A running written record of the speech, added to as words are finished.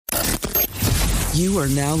You are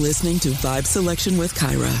now listening to Vibe Selection with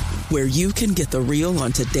Kyra, where you can get the real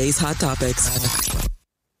on today's hot topics.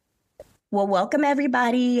 Well, welcome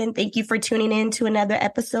everybody, and thank you for tuning in to another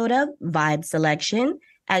episode of Vibe Selection.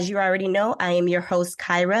 As you already know, I am your host,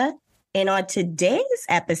 Kyra, and on today's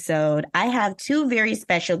episode, I have two very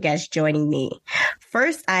special guests joining me.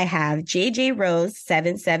 First, I have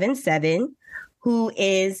JJRose777, who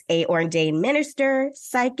is an ordained minister,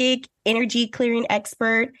 psychic, energy clearing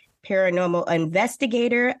expert, paranormal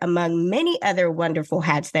investigator, among many other wonderful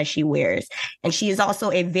hats that she wears. And she is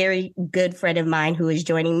also a very good friend of mine who is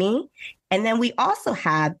joining me. And then we also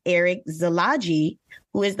have Erick Szilagyi,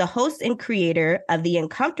 who is the host and creator of the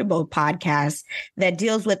Uncomfortable podcast that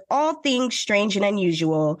deals with all things strange and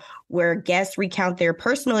unusual, where guests recount their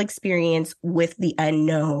personal experience with the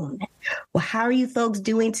unknown. Well, how are you folks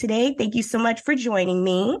doing today? Thank you so much for joining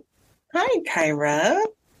me. Hi, Kyra.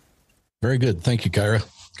 Very good. Thank you, Kyra.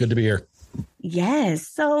 Good to be here. Yes.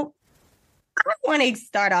 So I want to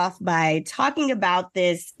start off by talking about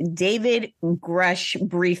this David Grusch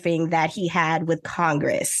briefing that he had with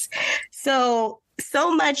Congress. So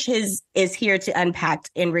much is here to unpack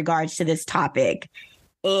in regards to this topic.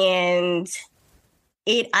 And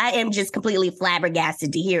I am just completely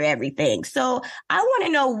flabbergasted to hear everything. So I want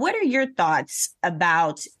to know, what are your thoughts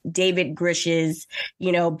about David Grusch's,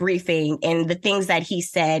 briefing and the things that he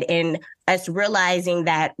said, and us realizing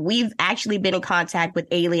that we've actually been in contact with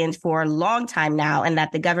aliens for a long time now, and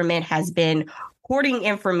that the government has been hoarding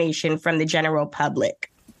information from the general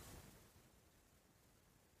public?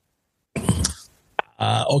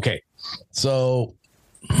 Okay. So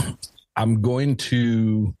I'm going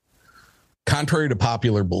to, contrary to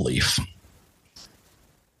popular belief,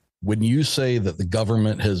 when you say that the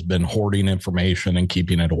government has been hoarding information and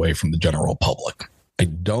keeping it away from the general public,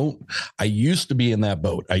 I used to be in that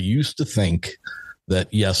boat. I used to think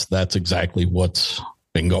that, yes, that's exactly what's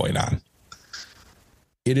been going on.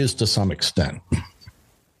 It is to some extent.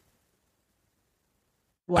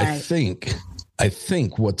 Why? I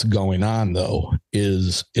think what's going on, though,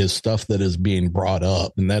 is stuff that is being brought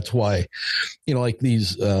up. And that's why, like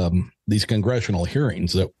these congressional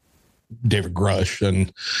hearings that David Grusch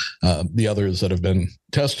and the others that have been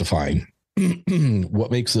testifying, what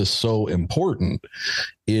makes this so important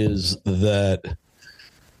is that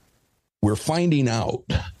we're finding out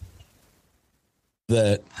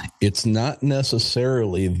that it's not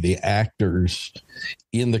necessarily the actors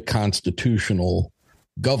in the constitutional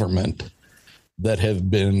government that have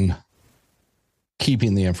been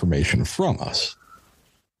keeping the information from us.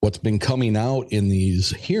 What's been coming out in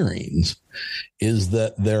these hearings is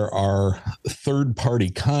that there are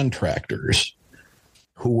third-party contractors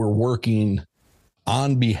who are working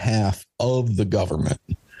on behalf of the government,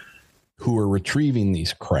 who are retrieving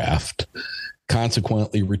these craft,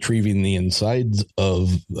 consequently retrieving the insides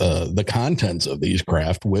of the contents of these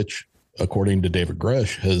craft, which, according to David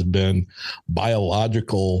Grusch, has been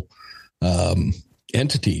biological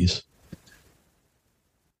entities,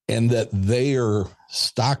 and that they are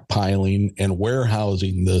stockpiling and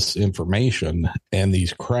warehousing this information and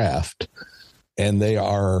these craft, and they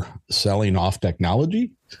are selling off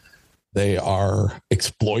technology. They are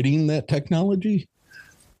exploiting that technology,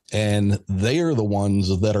 and they are the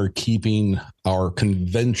ones that are keeping our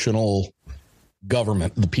conventional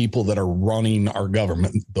government, the people that are running our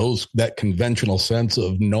government, that conventional sense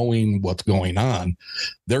of knowing what's going on,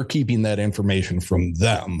 they're keeping that information from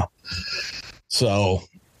them. So,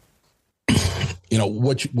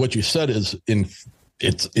 what you said is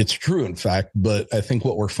it's true, in fact, but I think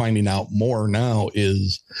what we're finding out more now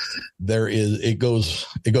is it goes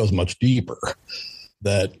much deeper,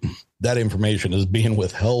 that information is being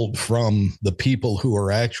withheld from the people who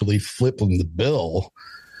are actually flipping the bill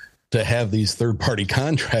to have these third-party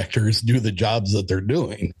contractors do the jobs that they're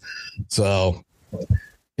doing. So,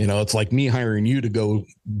 it's like me hiring you to go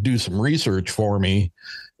do some research for me,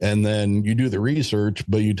 and then you do the research,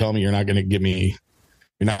 but you tell me you're not going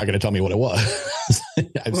to tell me what it was.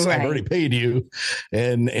 I've already paid you,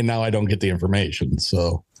 and now I don't get the information.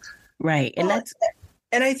 So, right.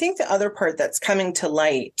 And I think the other part that's coming to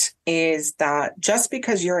light is that just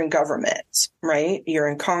because you're in government, right? You're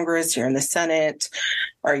in Congress, you're in the Senate,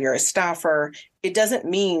 or you're a staffer, it doesn't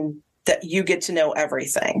mean that you get to know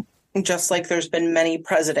everything. Just like there's been many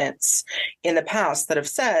presidents in the past that have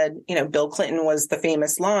said, Bill Clinton was the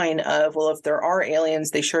famous line of, well, if there are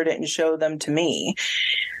aliens, they sure didn't show them to me.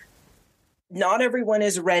 Not everyone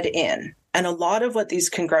is read in. And a lot of what these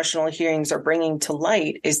congressional hearings are bringing to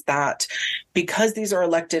light is that because these are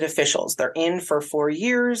elected officials, they're in for 4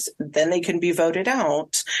 years, then they can be voted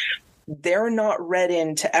out. They're not read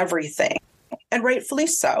into everything. And rightfully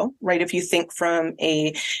so, right? If you think from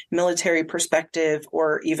a military perspective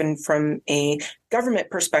or even from a government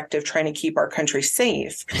perspective, trying to keep our country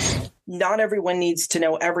safe, not everyone needs to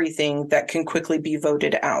know everything that can quickly be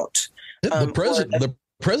voted out. The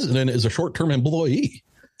president is a short-term employee.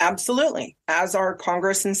 Absolutely, as are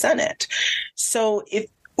Congress and Senate. So if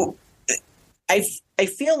I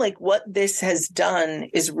feel like what this has done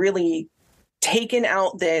is really taken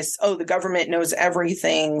out this, the government knows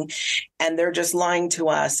everything and they're just lying to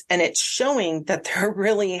us. And it's showing that there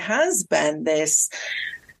really has been this,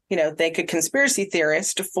 they could conspiracy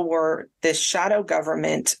theorist for this shadow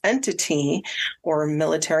government entity or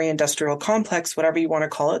military industrial complex, whatever you want to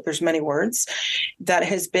call it. There's many words that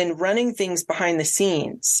has been running things behind the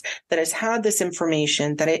scenes, that has had this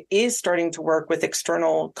information, that it is starting to work with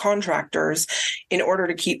external contractors in order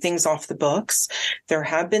to keep things off the books. There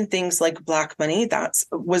have been things like black money that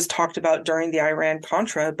was talked about during the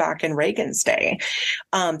Iran-Contra back in Reagan's day.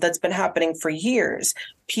 That's been happening for years.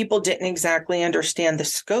 People didn't exactly understand the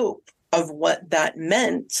scope of what that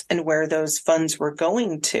meant and where those funds were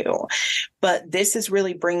going to. But this is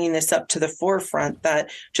really bringing this up to the forefront, that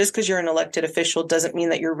just because you're an elected official doesn't mean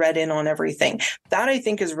that you're read in on everything. That, I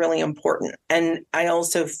think, is really important. And I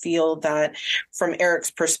also feel that from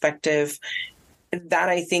Erick's perspective, that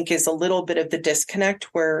I think is a little bit of the disconnect,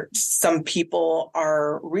 where some people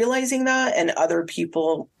are realizing that and other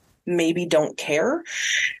people maybe don't care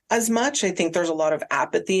as much. I think there's a lot of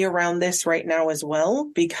apathy around this right now as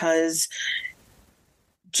well, because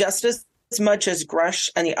just as much as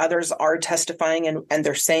Grusch and the others are testifying and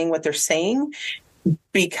they're saying what they're saying,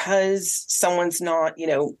 because someone's not,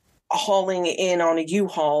 hauling in on a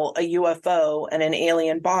U-Haul, a UFO, and an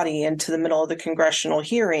alien body into the middle of the congressional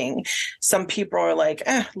hearing, some people are like,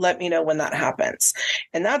 let me know when that happens.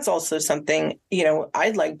 And that's also something,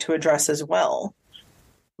 I'd like to address as well.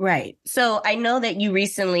 Right. So I know that you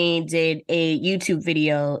recently did a YouTube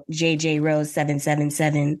video,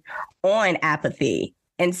 JJRose777, on apathy.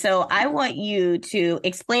 And so I want you to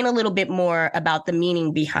explain a little bit more about the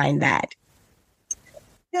meaning behind that.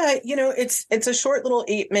 Yeah, it's a short little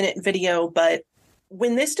 8-minute video, but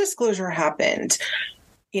when this disclosure happened,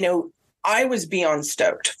 I was beyond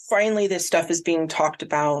stoked. Finally, this stuff is being talked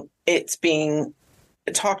about. It's being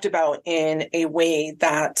talked about in a way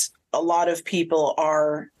that a lot of people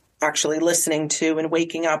are actually listening to and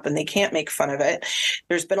waking up, and they can't make fun of it.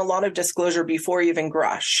 There's been a lot of disclosure before even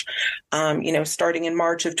Grusch. Starting in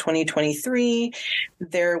March of 2023,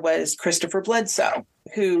 there was Christopher Bledsoe,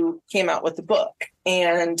 who came out with the book,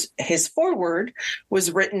 and his foreword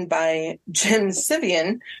was written by Jim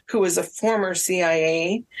Sivian, who was a former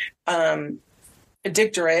CIA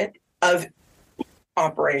directorate of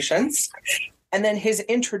operations. And then his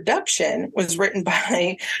introduction was written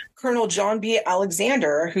by Colonel John B.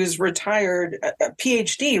 Alexander, who's retired, a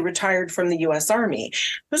PhD, retired from the U.S. Army.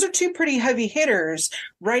 Those are two pretty heavy hitters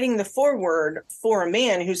writing the foreword for a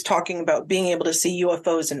man who's talking about being able to see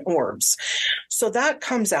UFOs and orbs. So that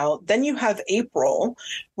comes out. Then you have April,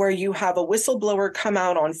 where you have a whistleblower come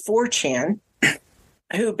out on 4chan,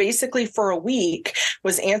 who basically for a week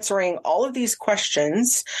was answering all of these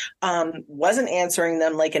questions, wasn't answering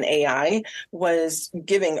them like an AI, was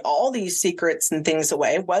giving all these secrets and things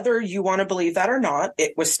away. Whether you want to believe that or not,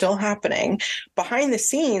 it was still happening. Behind the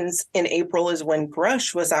scenes in April is when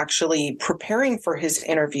Grusch was actually preparing for his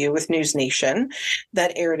interview with News Nation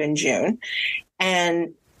that aired in June.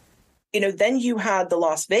 And then you had the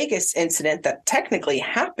Las Vegas incident that technically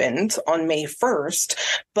happened on May 1st,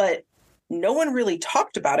 but no one really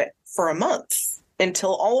talked about it for a month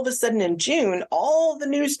until all of a sudden in June, all the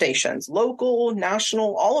news stations, local,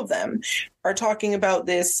 national, all of them are talking about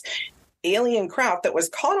this alien craft that was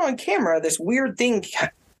caught on camera. This weird thing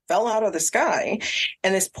fell out of the sky,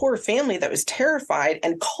 and this poor family that was terrified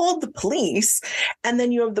and called the police. And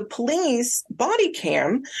then you have the police body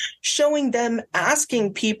cam showing them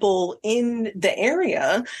asking people in the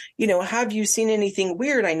area, have you seen anything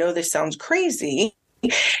weird? I know this sounds crazy.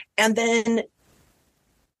 And then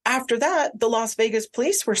after that, the Las Vegas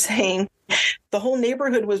police were saying the whole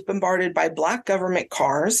neighborhood was bombarded by black government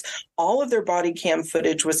cars. All of their body cam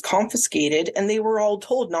footage was confiscated, and they were all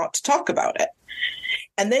told not to talk about it.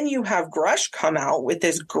 And then you have Grusch come out with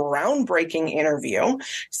this groundbreaking interview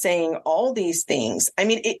saying all these things. I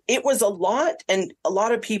mean, it was a lot, and a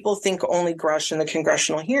lot of people think only Grusch in the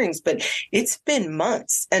congressional hearings, but it's been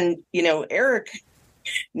months. And, Erick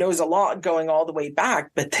knows a lot going all the way back,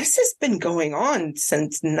 but this has been going on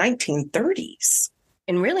since 1930s.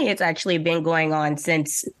 And really, it's actually been going on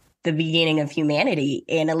since the beginning of humanity,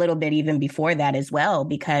 and a little bit even before that as well,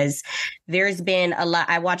 because there's been a lot.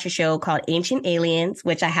 I watch a show called Ancient Aliens,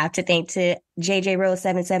 which I have to thank to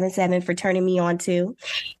JJRose777 for turning me on to.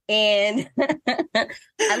 And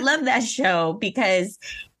I love that show because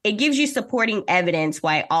it gives you supporting evidence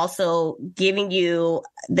while also giving you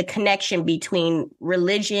the connection between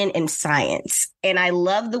religion and science. And I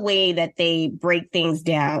love the way that they break things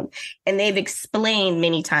down. And they've explained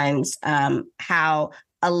many times how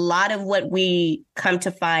a lot of what we come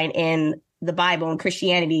to find in the Bible and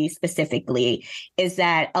Christianity specifically is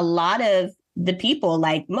that a lot of the people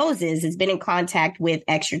like Moses has been in contact with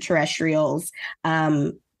extraterrestrials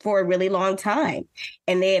for a really long time.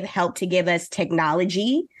 And they have helped to give us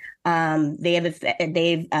technology. They've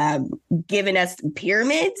given us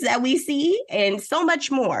pyramids that we see and so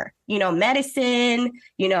much more, medicine,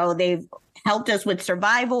 they've helped us with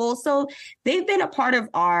survival. So they've been a part of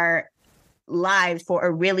our lives for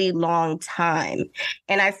a really long time.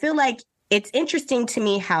 And I feel like it's interesting to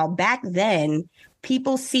me how back then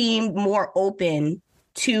people seemed more open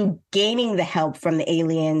to gaining the help from the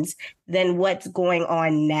aliens than what's going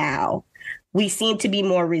on now. We seem to be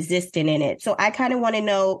more resistant in it. So I kind of want to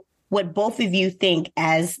know what both of you think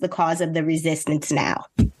as the cause of the resistance now.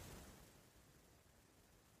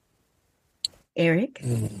 Eric?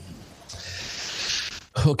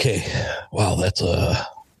 Okay. Wow, that's a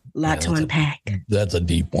lot to unpack. That's a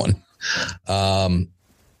deep one.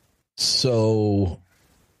 So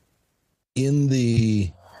in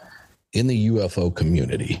the UFO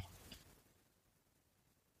community,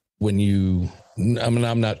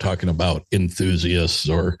 I'm not talking about enthusiasts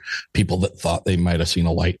or people that thought they might have seen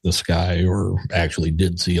a light in the sky or actually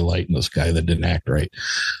did see a light in the sky that didn't act right.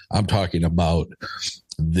 I'm talking about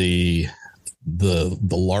the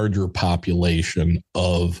larger population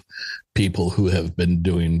of people who have been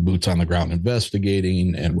doing boots on the ground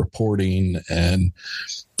investigating and reporting and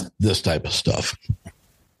this type of stuff.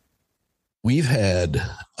 We've had,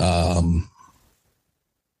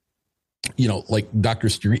 like Dr.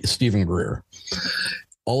 Stephen Greer,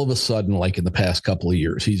 all of a sudden, like in the past couple of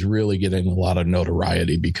years, he's really getting a lot of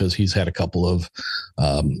notoriety because he's had a couple of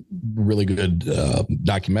really good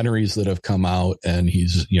documentaries that have come out, and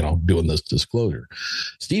he's, doing this disclosure.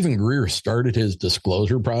 Stephen Greer started his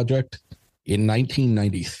disclosure project in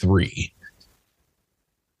 1993.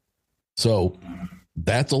 So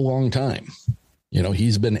that's a long time.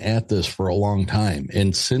 He's been at this for a long time.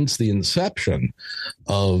 And since the inception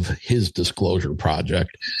of his disclosure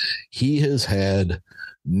project, he has had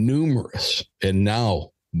numerous and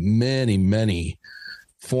now many, many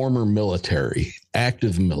former military,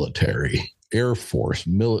 active military, Air Force,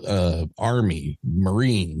 Army,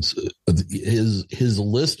 Marines, his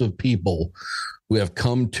list of people who have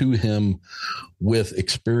come to him with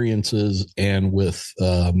experiences and with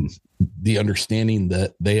the understanding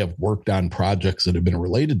that they have worked on projects that have been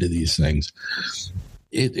related to these things.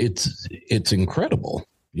 It's incredible.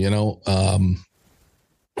 I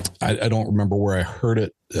don't remember where I heard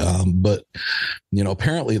it, but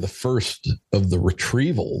apparently the first of the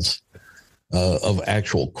retrievals of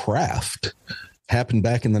actual craft happened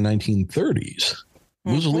back in the 1930s.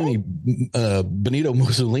 Mussolini, Benito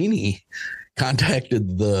Mussolini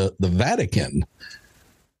contacted the Vatican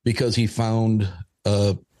because he found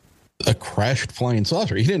a crashed flying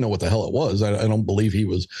saucer. He didn't know what the hell it was. I don't believe he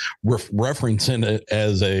was referencing it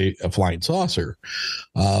as a flying saucer.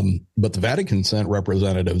 But the Vatican sent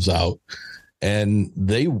representatives out, and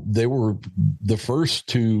they were the first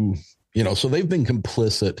to, so they've been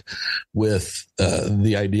complicit with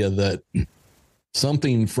the idea that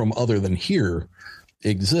something from other than here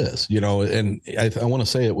exists, and I want to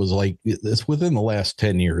say it was like it's within the last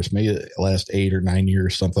 10 years, maybe the last 8 or 9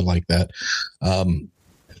 years, something like that.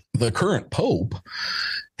 The current Pope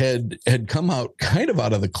had come out kind of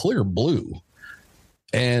out of the clear blue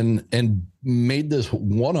and made this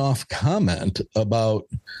one-off comment about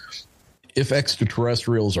if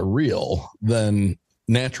extraterrestrials are real, then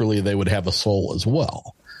naturally they would have a soul as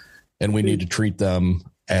well. And we need to treat them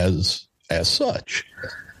as such.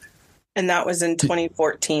 And that was in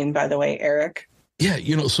 2014, by the way, Eric. Yeah,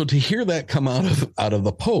 so to hear that come out of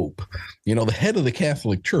the Pope, the head of the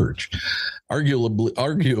Catholic Church,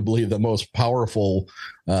 arguably the most powerful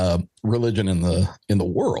religion in the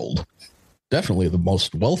world, definitely the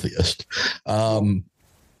most wealthiest. To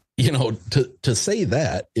say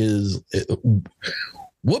that is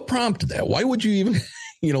what prompted that? Why would you even,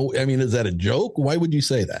 is that a joke? Why would you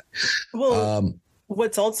say that? Well,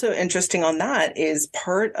 what's also interesting on that is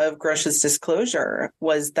part of Grusch's disclosure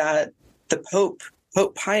was that the Pope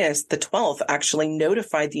Pope Pius XII actually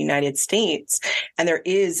notified the United States, and there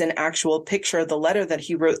is an actual picture of the letter that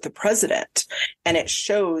he wrote the president, and it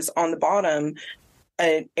shows on the bottom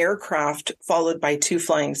an aircraft followed by 2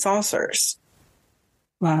 flying saucers.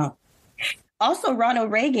 Wow. Also,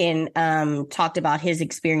 Ronald Reagan talked about his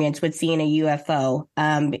experience with seeing a UFO.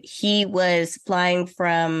 He was flying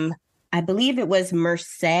from, I believe it was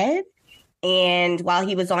Merced, and while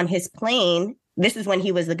he was on his plane, this is when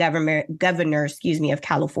he was the governor, of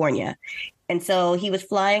California. And so he was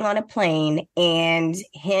flying on a plane, and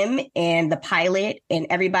him and the pilot and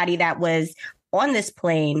everybody that was on this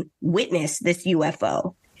plane witnessed this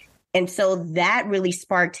UFO. And so that really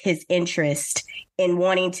sparked his interest in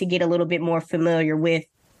wanting to get a little bit more familiar with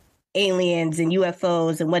aliens and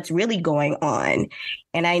UFOs and what's really going on.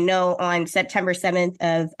 And I know on September 7th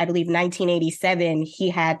of, I believe, 1987, he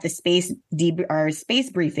had the space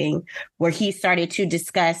briefing where he started to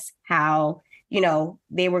discuss how,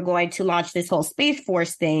 they were going to launch this whole Space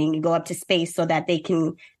Force thing and go up to space so that they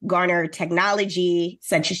can garner technology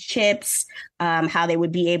such as chips, how they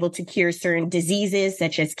would be able to cure certain diseases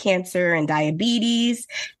such as cancer and diabetes,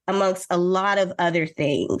 amongst a lot of other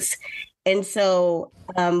things. And so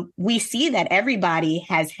we see that everybody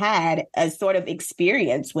has had a sort of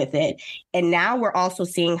experience with it. And now we're also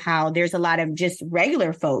seeing how there's a lot of just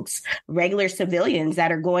regular folks, regular civilians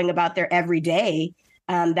that are going about their everyday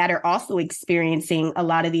that are also experiencing a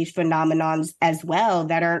lot of these phenomenons as well,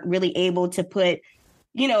 that aren't really able to put,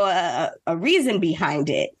 a reason behind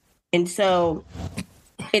it. And so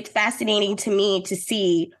it's fascinating to me to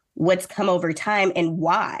see what's come over time and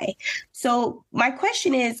why. So my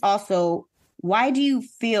question is also, why do you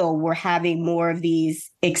feel we're having more of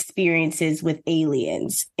these experiences with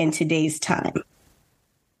aliens in today's time?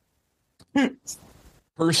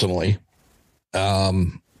 Personally,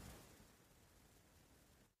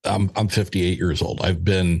 I'm 58 years old. I've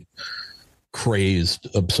been crazed,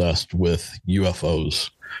 obsessed with UFOs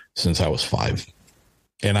since I was 5.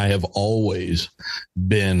 And I have always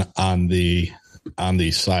been on the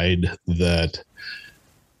side that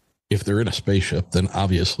if they're in a spaceship, then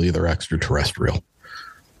obviously they're extraterrestrial.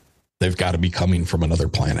 They've got to be coming from another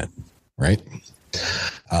planet, right?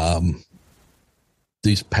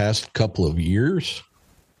 These past couple of years,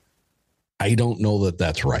 I don't know that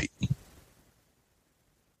that's right.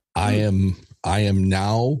 I am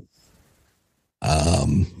now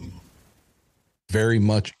very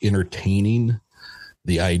much entertaining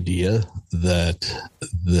the idea that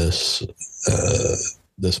this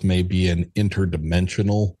may be an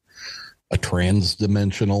interdimensional, a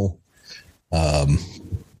transdimensional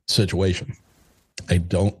situation. I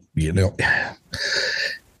don't,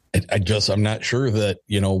 I'm not sure that,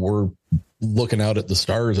 we're looking out at the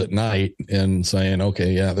stars at night and saying,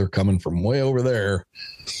 okay, yeah, they're coming from way over there.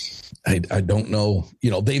 I don't know,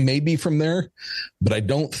 they may be from there, but I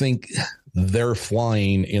don't think they're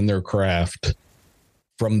flying in their craft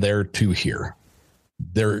from there to here.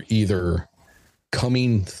 They're either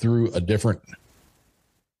coming through a different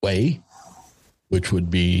way, which would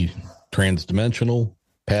be transdimensional,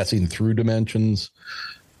 passing through dimensions,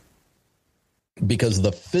 because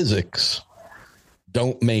the physics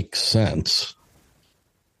don't make sense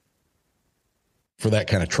for that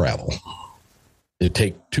kind of travel. It'd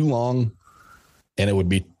take too long, and it would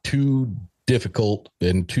be too difficult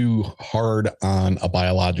and too hard on a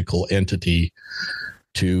biological entity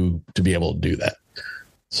to be able to do that.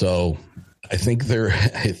 So I think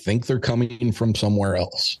they're coming from somewhere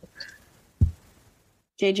else.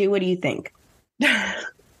 JJ, what do you think?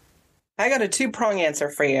 I got a 2-prong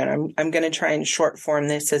answer for you, and I'm going to try and short form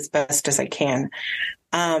this as best as I can.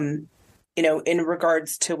 In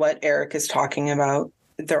regards to what Eric is talking about,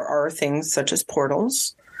 there are things such as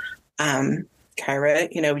portals. Kyra,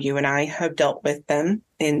 you and I have dealt with them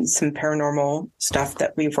in some paranormal stuff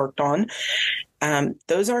that we've worked on.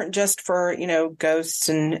 Those aren't just for, ghosts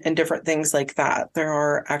and different things like that. There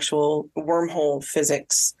are actual wormhole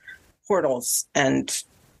physics portals. And,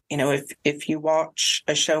 if you watch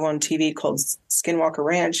a show on TV called Skinwalker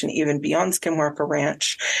Ranch, and even beyond Skinwalker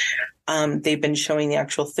Ranch, they've been showing the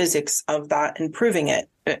actual physics of that and proving it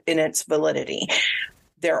in its validity.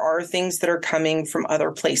 There are things that are coming from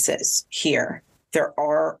other places here. There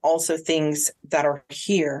are also things that are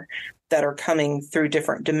here that are coming through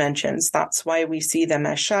different dimensions. That's why we see them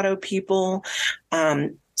as shadow people.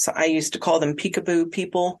 So I used to call them peekaboo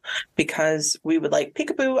people, because we would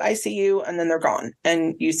peekaboo, I see you, and then they're gone.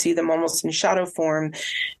 And you see them almost in shadow form.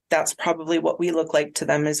 That's probably what we look like to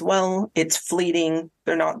them as well. It's fleeting.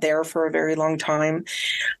 They're not there for a very long time.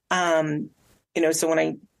 So when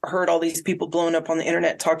I heard all these people blowing up on the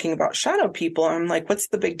internet talking about shadow people. I'm like, what's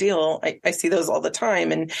the big deal? I see those all the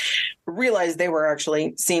time, and realized they were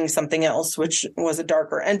actually seeing something else, which was a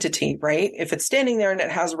darker entity, right? If it's standing there and it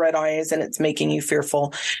has red eyes and it's making you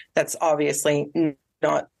fearful, that's obviously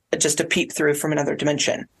not just a peep through from another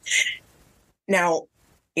dimension. Now,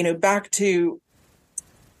 back to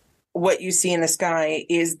what you see in the sky,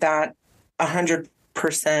 is that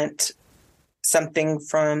 100% something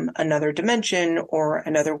from another dimension or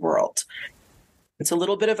another world? It's a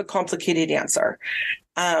little bit of a complicated answer.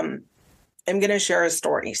 I'm going to share a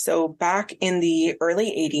story. So back in the early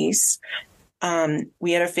 80s,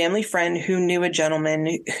 we had a family friend who knew a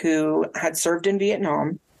gentleman who had served in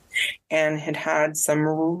Vietnam and had had some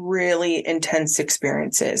really intense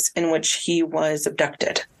experiences in which he was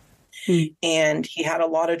abducted. And he had a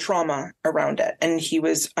lot of trauma around it. And he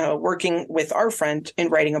was working with our friend in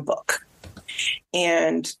writing a book.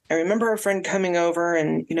 And I remember our friend coming over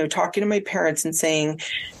and, talking to my parents and saying,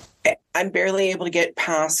 I'm barely able to get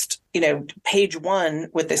past, page 1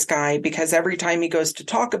 with this guy, because every time he goes to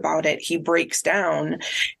talk about it, he breaks down,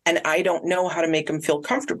 and I don't know how to make him feel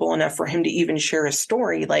comfortable enough for him to even share a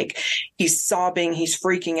story. Like, he's sobbing, he's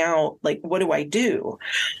freaking out. Like, what do I do?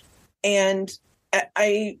 And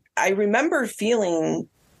I remember feeling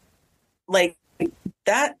like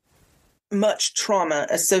that much trauma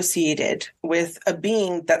associated with a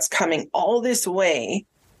being that's coming all this way,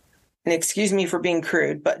 and excuse me for being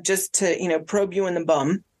crude, but just to, probe you in the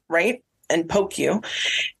bum, right? And poke you,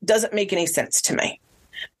 doesn't make any sense to me.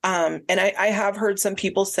 And I have heard some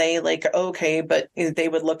people say, like, okay, but they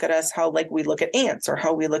would look at us how like we look at ants or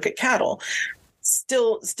how we look at cattle.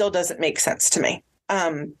 Still doesn't make sense to me.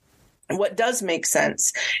 What does make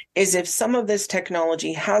sense is if some of this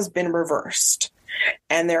technology has been reversed,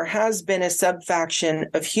 and there has been a subfaction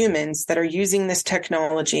of humans that are using this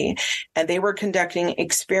technology, and they were conducting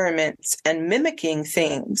experiments and mimicking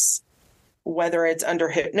things, whether it's under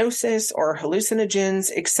hypnosis or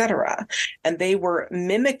hallucinogens, etc. And they were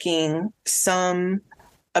mimicking some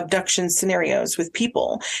abduction scenarios with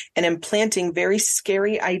people and implanting very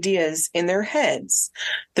scary ideas in their heads.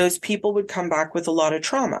 Those people would come back with a lot of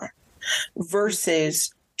trauma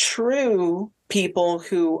versus true people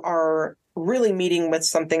who are really meeting with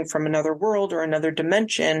something from another world or another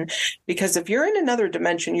dimension. Because if you're in another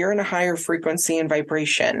dimension, you're in a higher frequency and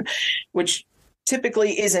vibration, which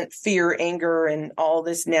typically isn't fear, anger, and all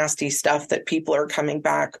this nasty stuff that people are coming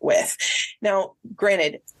back with. Now,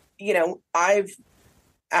 granted, I've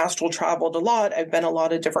astral traveled a lot. I've been a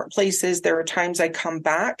lot of different places. There are times I come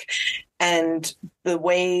back and the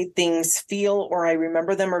way things feel or I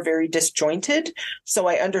remember them are very disjointed. So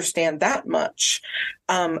I understand that much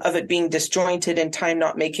of it being disjointed and time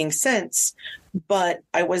not making sense. But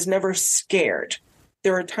I was never scared.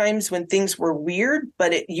 There are times when things were weird,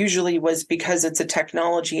 but it usually was because it's a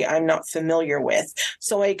technology I'm not familiar with.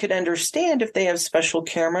 So I could understand if they have special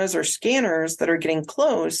cameras or scanners that are getting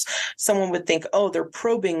close, someone would think, oh, they're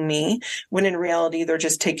probing me, when in reality, they're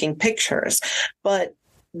just taking pictures. But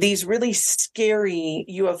these really scary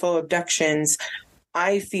UFO abductions,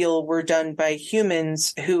 I feel, were done by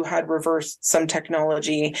humans who had reversed some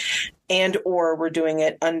technology and or were doing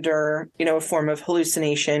it under, a form of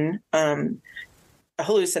hallucinogens,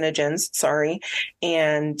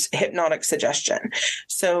 and hypnotic suggestion.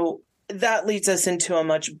 So that leads us into a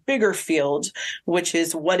much bigger field, which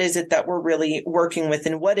is what is it that we're really working with,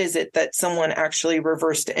 and what is it that someone actually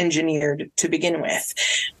reversed engineered to begin with?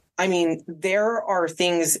 I mean, there are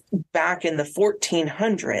things back in the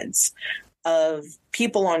 1400s of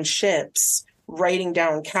people on ships writing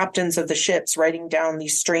down, captains of the ships writing down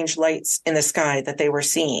these strange lights in the sky that they were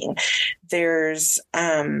seeing. There's,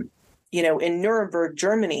 in Nuremberg,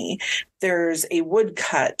 Germany, there's a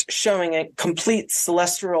woodcut showing a complete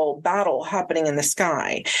celestial battle happening in the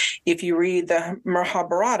sky. If you read the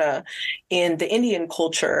Mahabharata in the Indian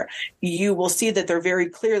culture, you will see that they're very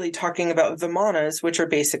clearly talking about Vimanas, which are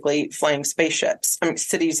basically flying spaceships,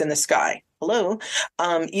 cities in the sky. Hello.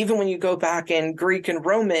 Even when you go back in Greek and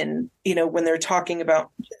Roman, when they're talking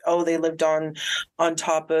about, they lived on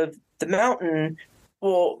top of the mountain.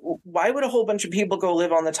 Well, why would a whole bunch of people go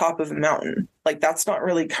live on the top of a mountain? Like, that's not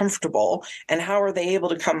really comfortable. And how are they able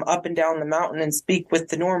to come up and down the mountain and speak with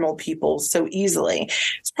the normal people so easily?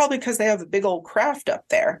 It's probably because they have a big old craft up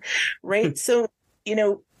there, right? So,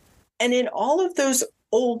 and in all of those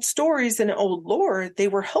old stories and old lore, they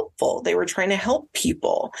were helpful. They were trying to help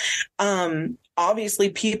people. Obviously,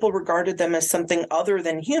 people regarded them as something other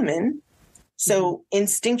than human. So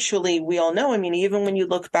instinctually, we all know, even when you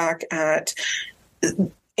look back at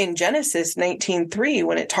in Genesis 19:3,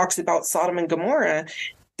 when it talks about Sodom and Gomorrah,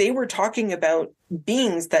 they were talking about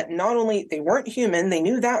beings that not only they weren't human, they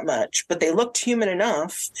knew that much, but they looked human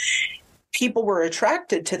enough. People were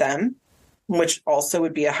attracted to them, which also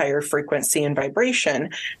would be a higher frequency and vibration.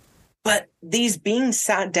 But these beings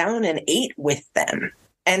sat down and ate with them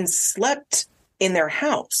and slept in their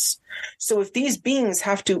house. So if these beings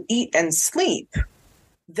have to eat and sleep,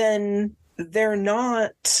 then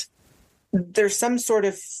there's some sort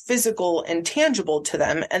of physical and tangible to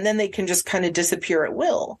them, and then they can just kind of disappear at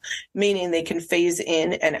will, meaning they can phase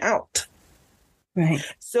in and out. Right.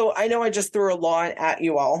 So I know I just threw a lot at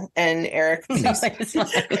you all, and Eric, please. I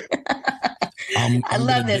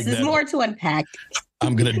love this. There's more to unpack.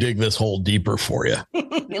 I'm going to dig this hole deeper for you.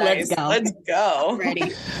 Let's go. Let's go.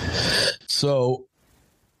 Ready. So,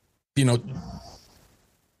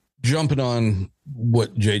 jumping on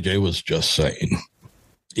what JJ was just saying,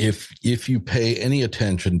 if you pay any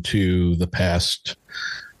attention to the past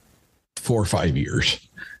 4 or 5 years,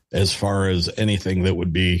 as far as anything that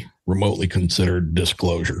would be remotely considered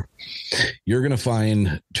disclosure, you're going to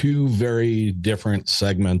find two very different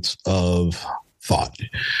segments of thought.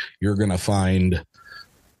 You're going to find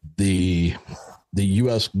the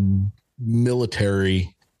U.S.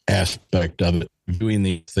 military aspect of it, doing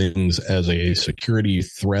these things as a security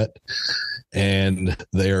threat, and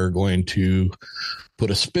they're going to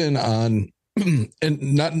put a spin on, and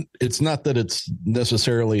it's not that it's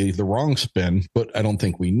necessarily the wrong spin, but I don't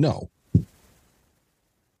think we know.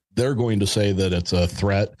 They're going to say that it's a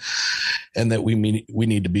threat and that we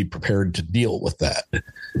need to be prepared to deal with that.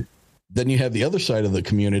 Then you have the other side of the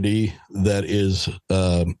community that is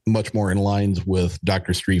much more in lines with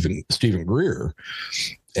Dr. Stephen Greer,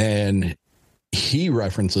 and he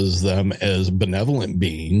references them as benevolent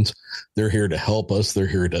beings. They're here to help us. They're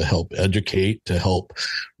here to help educate, to help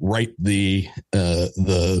right the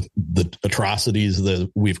atrocities that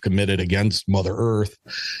we've committed against Mother Earth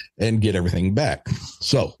and get everything back.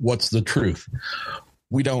 So what's the truth?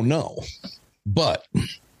 We don't know. But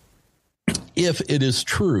if it is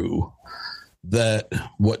true that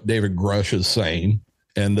what David Grusch is saying,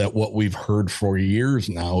 and that what we've heard for years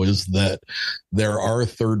now, is that there are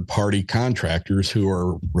third-party contractors who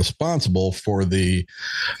are responsible for the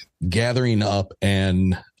gathering up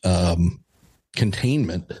and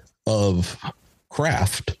containment of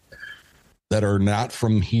craft that are not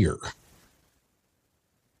from here.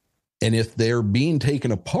 And if they're being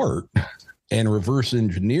taken apart and reverse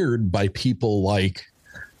engineered by people like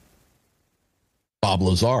Bob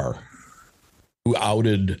Lazar, who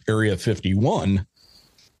outed Area 51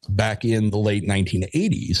 back in the late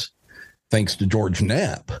 1980s, thanks to George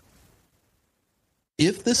Knapp.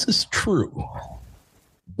 If this is true,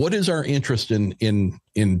 what is our interest in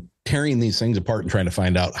tearing these things apart and trying to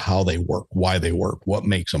find out how they work, why they work, what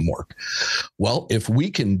makes them work? Well, if we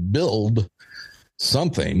can build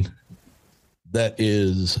something that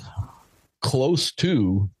is close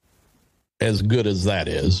to as good as that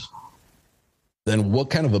is, then what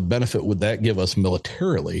kind of a benefit would that give us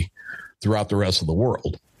militarily throughout the rest of the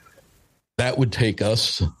world? That would take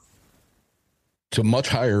us to much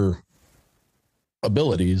higher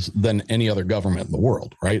abilities than any other government in the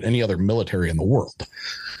world, right? Any other military in the world.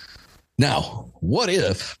 Now, what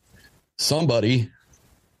if somebody,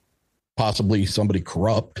 possibly somebody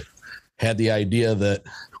corrupt, had the idea that,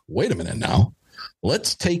 wait a minute now,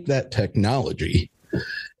 let's take that technology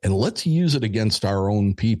and let's use it against our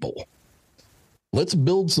own people. Let's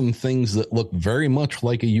build some things that look very much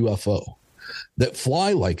like a UFO, that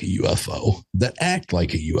fly like a UFO, that act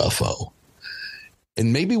like a UFO.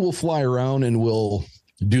 And maybe we'll fly around and we'll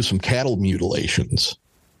do some cattle mutilations.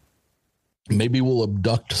 Maybe we'll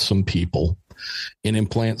abduct some people and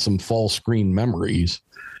implant some false screen memories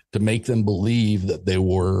to make them believe that they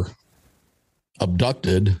were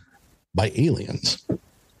abducted by aliens.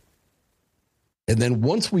 And then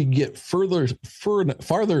once we get far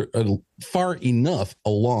enough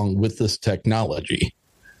along with this technology,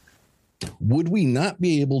 would we not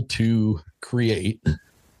be able to create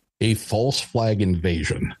a false flag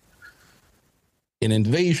invasion? An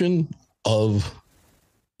invasion of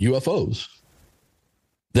UFOs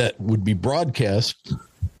that would be broadcast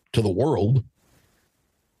to the world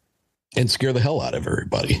and scare the hell out of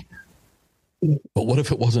everybody. But what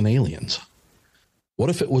if it wasn't aliens? What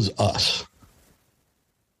if it was us?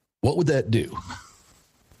 What would that do?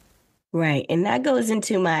 Right. And that goes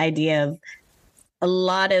into my idea of a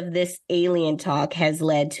lot of this alien talk has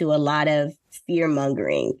led to a lot of fear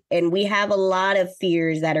mongering. And we have a lot of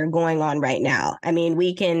fears that are going on right now. I mean,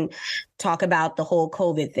 we can talk about the whole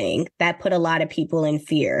COVID thing that put a lot of people in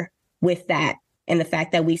fear with that. And the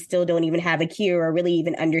fact that we still don't even have a cure or really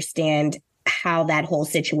even understand how that whole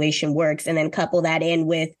situation works. And then couple that in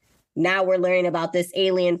with now we're learning about this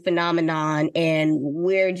alien phenomenon and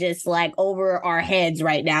we're just like over our heads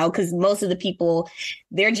right now because most of the people,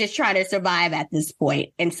 they're just trying to survive at this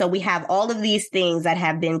point. And so we have all of these things that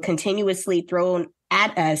have been continuously thrown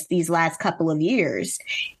at us these last couple of years.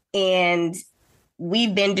 And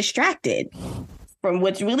we've been distracted from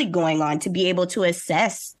what's really going on to be able to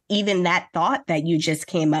assess even that thought that you just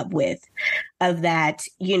came up with of that,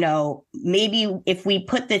 you know, maybe if we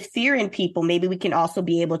put this fear in people, maybe we can also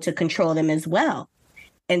be able to control them as well.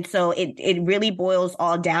 And so it really boils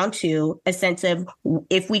all down to a sense of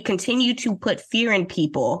if we continue to put fear in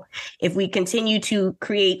people, if we continue to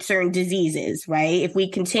create certain diseases, right? If we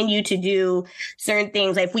continue to do certain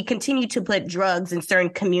things, like if we continue to put drugs in certain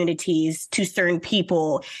communities to certain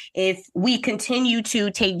people, if we continue to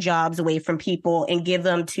take jobs away from people and give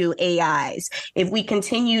them to AIs, if we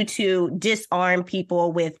continue to disarm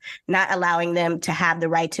people with not allowing them to have the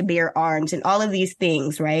right to bear arms and all of these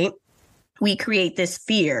things, right? We create this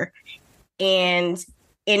fear, and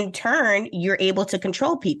in turn, you're able to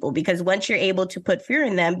control people because once you're able to put fear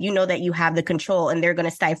in them, you know that you have the control and they're going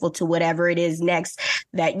to stifle to whatever it is next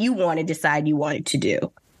that you want to decide you wanted to do.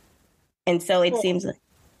 And so it seems like.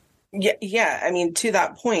 Yeah. I mean, to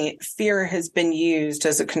that point, fear has been used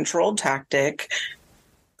as a control tactic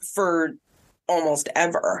for almost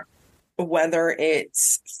ever, whether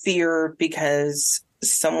it's fear because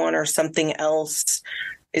someone or something else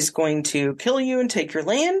is going to kill you and take your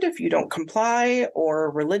land if you don't comply, or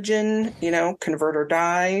religion, you know, convert or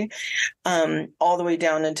die, all the way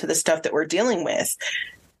down into the stuff that we're dealing with.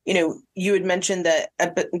 You know, you had mentioned that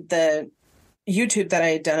the YouTube that I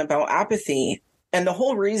had done about apathy. And the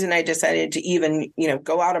whole reason I decided to even, you know,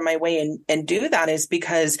 go out of my way and do that is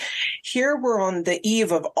because here we're on the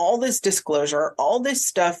eve of all this disclosure, all this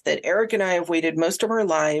stuff that Eric and I have waited most of our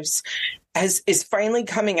lives is finally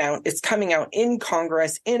coming out. It's coming out in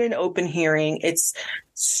Congress in an open hearing. It's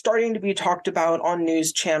starting to be talked about on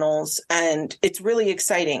news channels, and it's really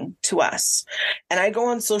exciting to us. And I go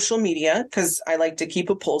on social media because I like to keep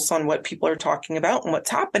a pulse on what people are talking about and what's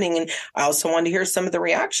happening. And I also want to hear some of the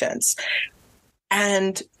reactions.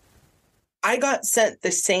 And I got sent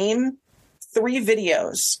the same 3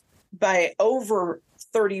 videos by over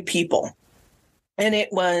 30 people. And it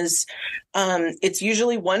was, it's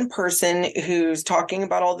usually one person who's talking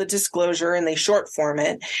about all the disclosure and they short form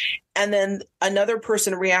it. And then another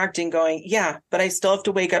person reacting going, yeah, but I still have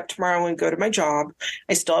to wake up tomorrow and go to my job.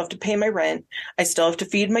 I still have to pay my rent. I still have to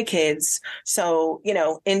feed my kids. So, you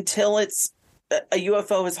know, until it's a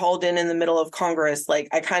UFO is hauled in the middle of Congress, like,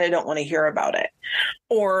 I kind of don't want to hear about it.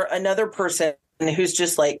 Or another person who's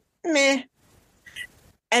just like, meh.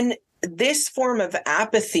 And this form of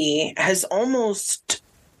apathy has almost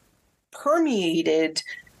permeated,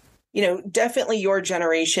 you know, definitely your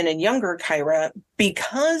generation and younger, Kyra,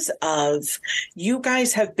 because of you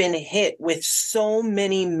guys have been hit with so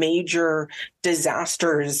many major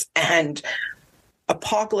disasters and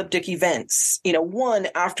apocalyptic events, you know, one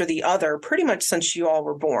after the other, pretty much since you all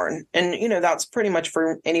were born. And, you know, that's pretty much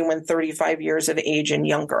for anyone 35 years of age and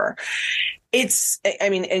younger. It's, I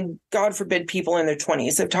mean, and God forbid people in their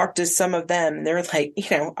 20s. I've talked to some of them. They're like, you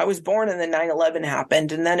know, I was born and then 9/11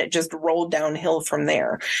 happened and then it just rolled downhill from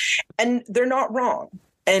there. And they're not wrong.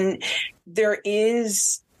 And there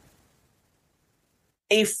is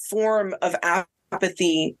a form of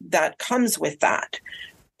apathy that comes with that.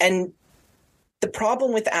 And the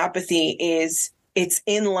problem with apathy is it's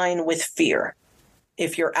in line with fear.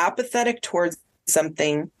 If you're apathetic towards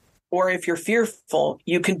something, or if you're fearful,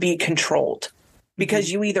 you can be controlled because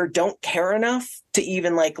you either don't care enough to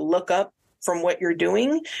even like look up from what you're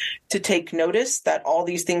doing to take notice that all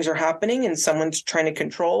these things are happening and someone's trying to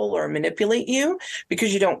control or manipulate you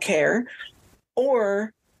because you don't care,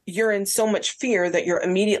 or you're in so much fear that you're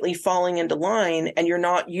immediately falling into line and you're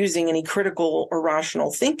not using any critical or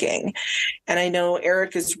rational thinking. And I know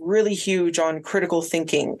Eric is really huge on critical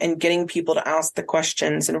thinking and getting people to ask the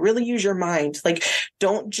questions and really use your mind. Like,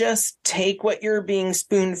 don't just take what you're being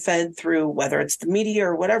spoon-fed through, whether it's the media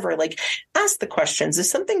or whatever. Like, ask the questions. If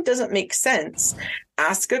something doesn't make sense,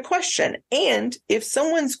 ask a question. And if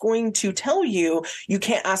someone's going to tell you you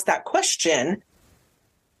can't ask that question,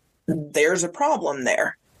 there's a problem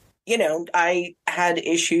there. You know, I had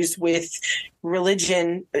issues with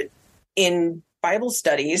religion in Bible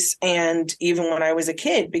studies and even when I was a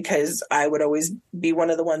kid, because I would always be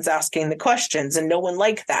one of the ones asking the questions and no one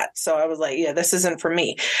liked that. So I was like, yeah, this isn't for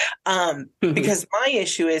me. Because my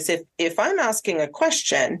issue is if I'm asking a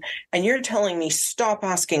question and you're telling me stop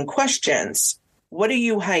asking questions, what are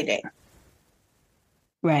you hiding?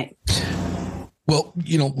 Right. Well,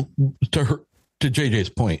 you know, to JJ's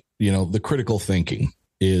point, you know, the critical thinking.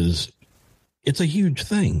 is it's a huge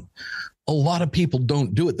thing. A lot of people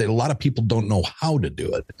don't do it. A lot of people don't know how to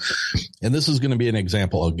do it. And this is going to be an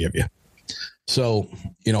example I'll give you. So,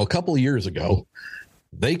 a couple of years ago,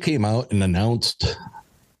 they came out and announced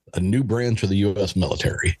a new branch of the U.S.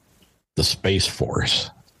 military, the Space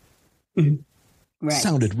Force. Mm-hmm. Right.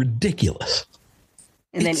 Sounded ridiculous.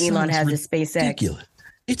 And then Elon has the SpaceX. Ridiculous.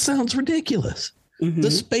 It sounds ridiculous. Mm-hmm.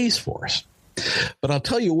 The Space Force. But I'll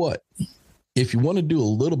tell you what, if you want to do a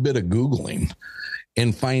little bit of Googling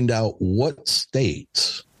and find out what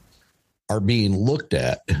states are being looked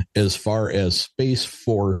at as far as Space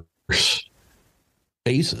Force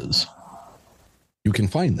bases, you can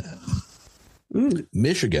find that.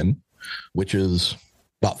 Michigan, which is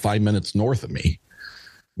about 5 minutes north of me,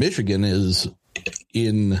 Michigan is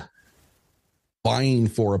in vying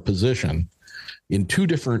for a position in two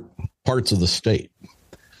different parts of the state.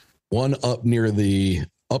 One up near the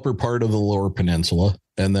upper part of the Lower Peninsula,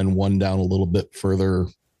 and then one down a little bit further,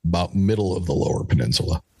 about middle of the Lower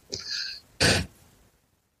Peninsula.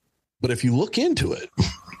 But if you look into it,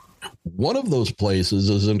 one of those places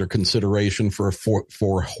is under consideration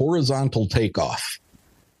for horizontal takeoff.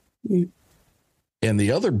 And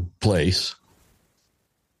the other place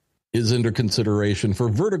is under consideration for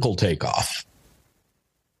vertical takeoff.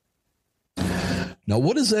 Now,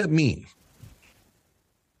 what does that mean?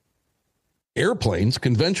 Airplanes,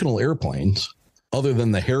 conventional airplanes, other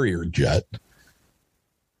than the Harrier jet,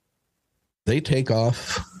 they take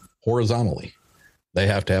off horizontally. They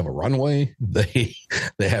have to have a runway. They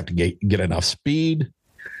have to get enough speed,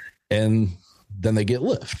 and then they get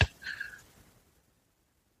lift.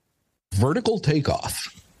 Vertical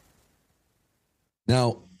takeoff.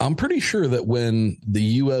 Now, I'm pretty sure that when the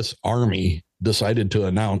U.S. Army decided to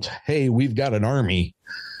announce, hey, we've got an army,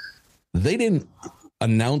 they didn't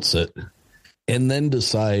announce it and then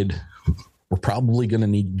decide we're probably going to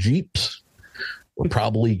need Jeeps. We're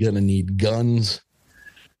probably going to need guns.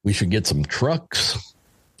 We should get some trucks,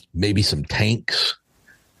 maybe some tanks,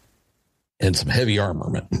 and some heavy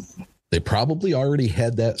armament. They probably already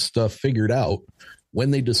had that stuff figured out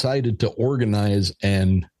when they decided to organize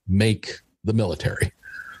and make the military.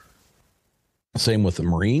 Same with the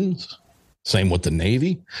Marines. Same with the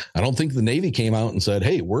Navy. I don't think the Navy came out and said,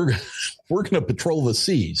 hey, we're going to patrol the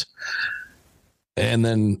seas. And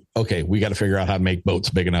then, okay, we got to figure out how to make boats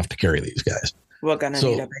big enough to carry these guys. We're going to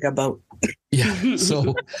need a bigger boat. Yeah.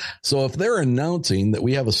 So if they're announcing that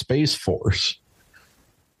we have a Space Force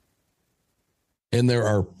and there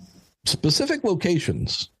are specific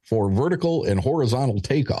locations for vertical and horizontal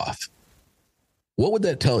takeoff, what would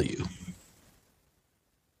that tell you?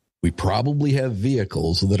 We probably have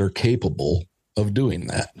vehicles that are capable of doing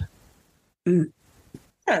that.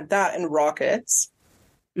 Yeah, that and rockets.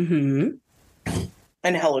 Mm-hmm.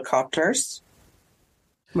 And helicopters.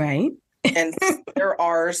 Right. And there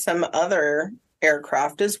are some other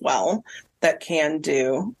aircraft as well that can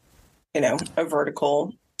do, a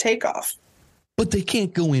vertical takeoff. But they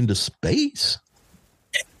can't go into space.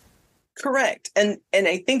 Correct. And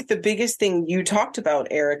I think the biggest thing you talked about,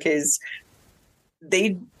 Eric, is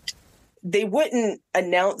they wouldn't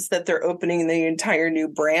announce that they're opening the entire new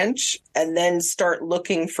branch and then start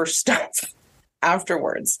looking for stuff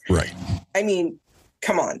afterwards. Right. I mean,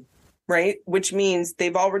 come on. Right. Which means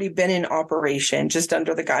they've already been in operation just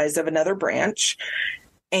under the guise of another branch.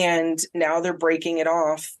 And now they're breaking it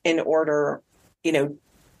off in order,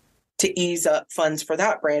 to ease up funds for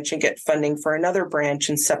that branch and get funding for another branch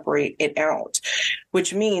and separate it out,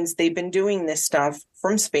 which means they've been doing this stuff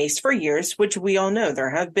from space for years, which we all know. There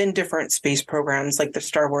have been different space programs like the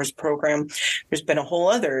Star Wars program. There's been a whole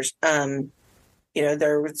others.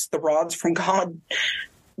 There was the Rods from God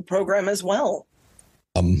program as well.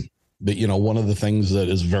 But, one of the things that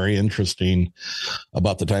is very interesting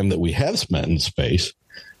about the time that we have spent in space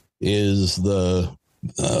is the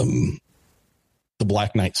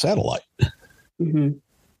Black Knight satellite.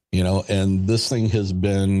 Mm-hmm. And this thing has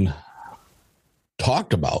been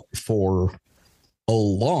talked about for a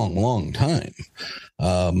long, long time.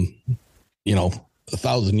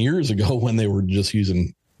 1,000 years ago when they were just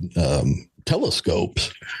using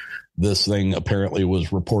telescopes, this thing apparently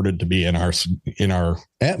was reported to be in our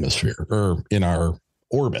atmosphere or in our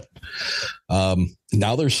orbit.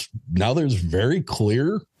 Now there's very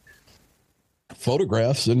clear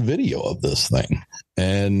photographs and video of this thing,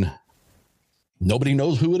 and nobody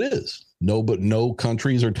knows who it is. No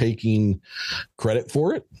countries are taking credit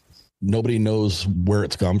for it. Nobody knows where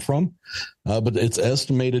it's come from, but it's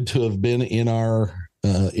estimated to have been in our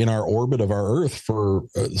orbit of our Earth for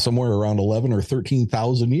somewhere around 11 or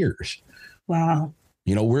 13,000 years. Wow.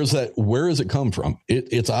 Where has it come from?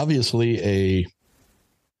 It's obviously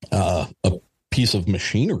a piece of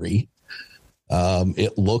machinery.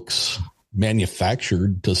 It looks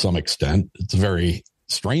manufactured to some extent. It's very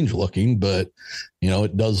strange looking, but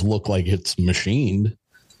it does look like it's machined.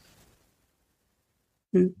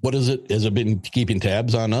 What is it? Has it been keeping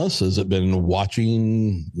tabs on us? Has it been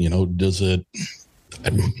watching? Does it?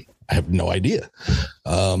 I have no idea.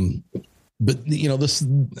 But this.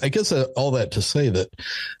 I guess all that to say that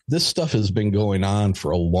this stuff has been going on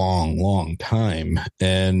for a long, long time,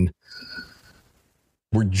 and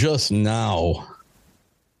we're just now.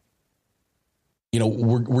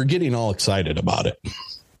 We're getting all excited about it,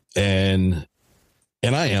 and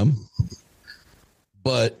I am,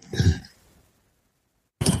 but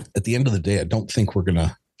at the end of the day, I don't think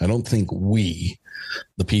we,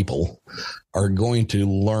 the people, are going to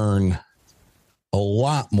learn a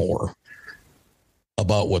lot more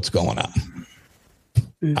about what's going on.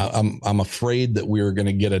 I'm afraid that we're going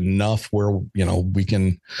to get enough where, we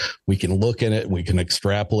can look at it, we can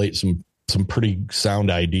extrapolate some pretty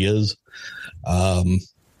sound ideas. But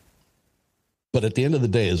at the end of the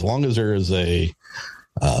day, as long as there is a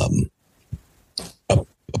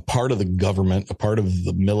part of the government, a part of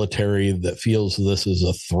the military that feels this is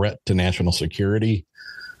a threat to national security,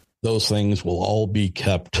 those things will all be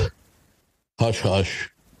kept hush hush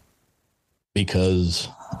because,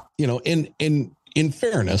 in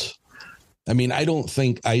fairness, I don't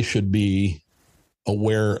think I should be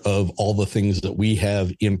aware of all the things that we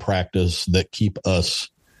have in practice that keep us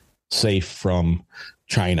safe from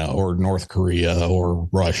China or North Korea or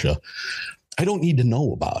Russia. I don't need to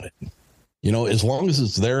know about it. As long as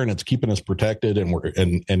it's there and it's keeping us protected and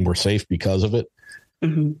we're safe because of it.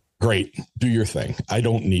 Mm-hmm. Great. Do your thing. I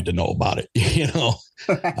don't need to know about it.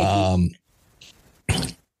 Right.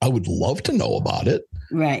 I would love to know about it.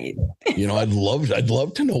 Right. I'd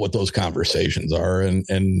love to know what those conversations are and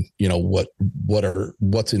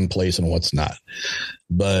what's in place and what's not.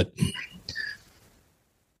 But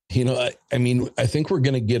I think we're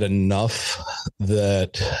going to get enough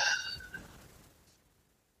that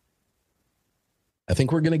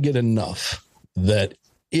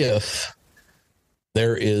if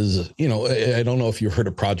there is, I don't know if you've heard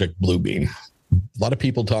of Project Bluebeam. A lot of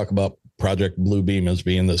people talk about Project Bluebeam as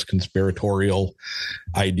being this conspiratorial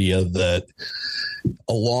idea that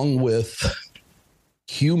along with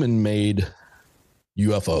human-made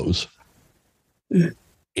UFOs,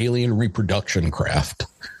 alien reproduction craft,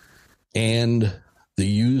 and the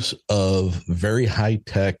use of very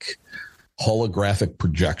high-tech holographic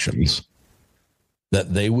projections,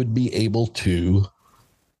 that they would be able to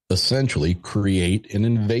essentially create an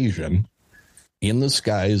invasion in the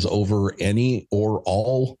skies over any or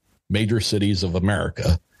all major cities of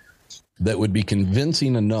America that would be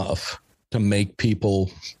convincing enough to make people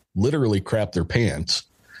literally crap their pants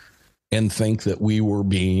and think that we were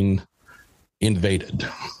being invaded.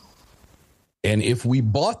 And if we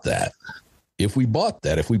buy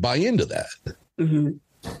into that, mm-hmm.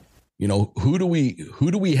 Who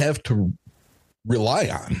do we have to rely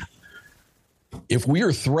on if we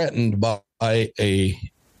are threatened by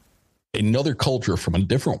another culture from a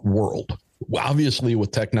different world, obviously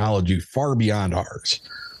with technology far beyond ours?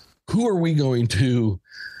 Who are we going to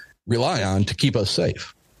rely on to keep us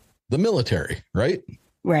safe? The military, right?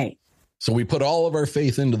 Right. So we put all of our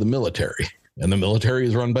faith into the military, and the military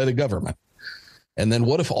is run by the government. And then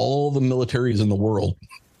what if all the militaries in the world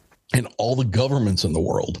and all the governments in the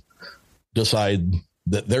world decide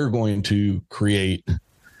that they're going to create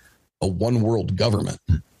a one world government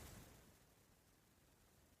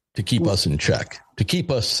to keep us in check, to keep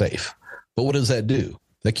us safe? But what does that do?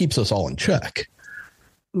 That keeps us all in check.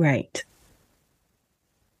 Right.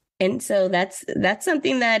 And so that's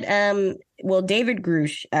something that, David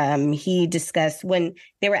Grusch, he discussed when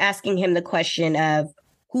they were asking him the question of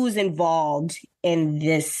who's involved in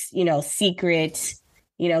this, secret,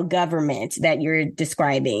 government that you're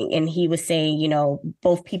describing. And he was saying,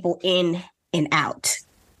 both people in and out.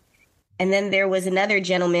 And then there was another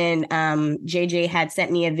gentleman, JJ had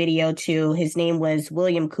sent me a video to. His name was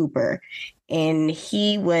William Cooper, and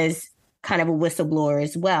he was kind of a whistleblower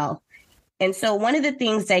as well. And so one of the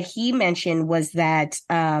things that he mentioned was that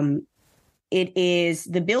it is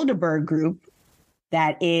the Bilderberg Group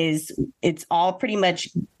it's all pretty much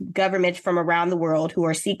governments from around the world who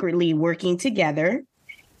are secretly working together,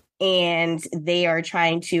 and they are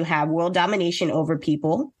trying to have world domination over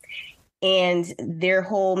people. And their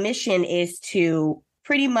whole mission is to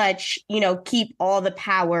pretty much, keep all the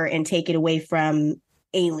power and take it away from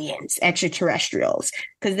aliens, extraterrestrials,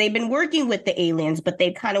 because they've been working with the aliens, but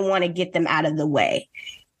they kind of want to get them out of the way.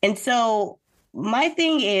 And so my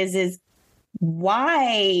thing is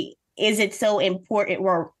why is it so important,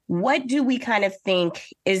 or what do we kind of think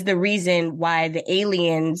is the reason why the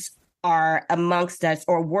aliens are amongst us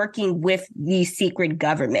or working with these secret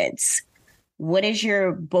governments? What is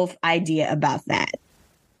your both idea about that?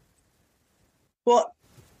 Well,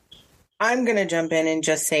 I'm going to jump in and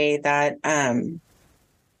just say that,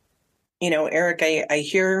 Eric, I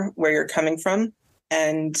hear where you're coming from,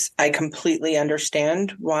 and I completely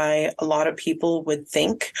understand why a lot of people would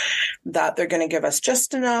think that they're going to give us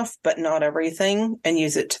just enough, but not everything, and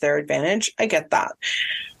use it to their advantage. I get that.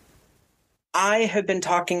 I have been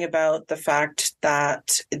talking about the fact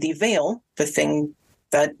that the veil, the thing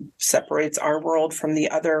that separates our world from the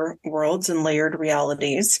other worlds and layered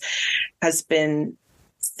realities, has been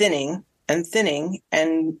thinning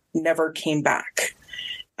and never came back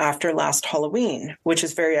after last Halloween, which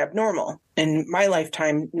is very abnormal. In my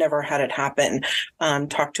lifetime, never had it happen.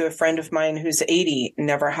 Talked to a friend of mine who's 80,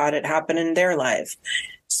 never had it happen in their life.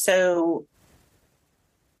 So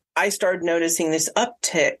I started noticing this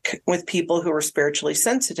uptick with people who are spiritually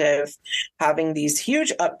sensitive, having these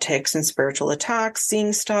huge upticks in spiritual attacks,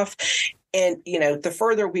 seeing stuff. And, the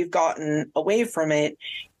further we've gotten away from it,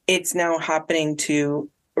 it's now happening to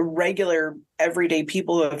regular, everyday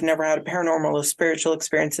people who have never had a paranormal or spiritual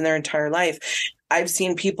experience in their entire life. I've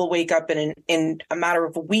seen people wake up in a matter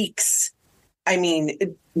of weeks,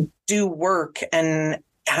 do work and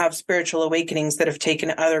have spiritual awakenings that have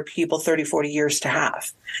taken other people 30, 40 years to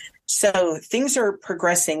have. So things are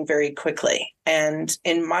progressing very quickly. And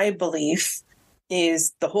in my belief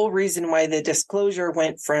is the whole reason why the disclosure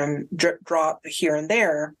went from drip drop here and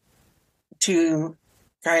there to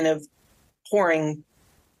kind of pouring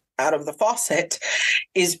out of the faucet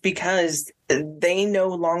is because they no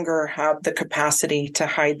longer have the capacity to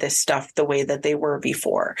hide this stuff the way that they were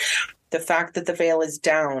before. The fact that the veil is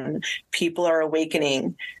down, people are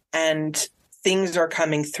awakening, and things are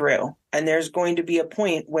coming through. And there's going to be a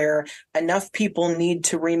point where enough people need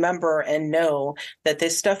to remember and know that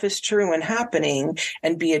this stuff is true and happening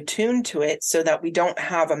and be attuned to it so that we don't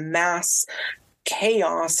have a mass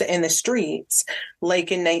chaos in the streets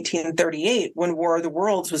like in 1938 when War of the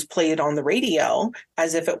Worlds was played on the radio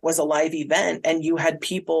as if it was a live event and you had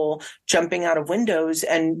people jumping out of windows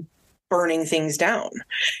and burning things down.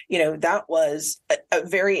 That was a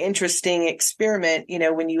very interesting experiment.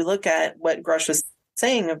 When you look at what Grusch was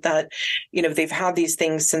saying of that, they've had these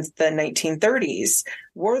things since the 1930s.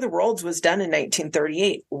 War of the Worlds was done in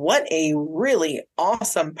 1938. What a really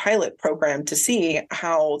awesome pilot program to see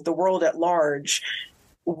how the world at large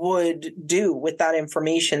would do with that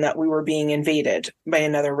information that we were being invaded by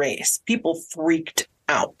another race. People freaked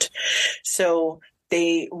out. So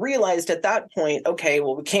they realized at that point, okay,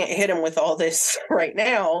 well, we can't hit them with all this right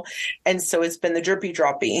now. And so it's been the drippy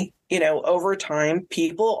droppy. Over time,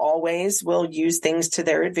 people always will use things to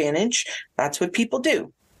their advantage. That's what people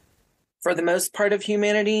do. For the most part of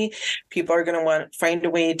humanity, people are going to find a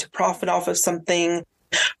way to profit off of something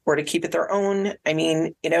or to keep it their own.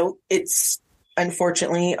 It's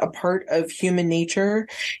unfortunately a part of human nature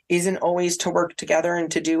isn't always to work together and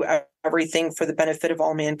to do everything for the benefit of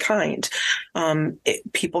all mankind.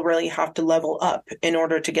 People really have to level up in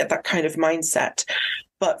order to get that kind of mindset.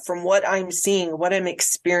 But from what I'm seeing, what I'm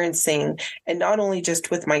experiencing, and not only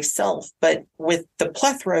just with myself, but with the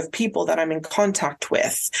plethora of people that I'm in contact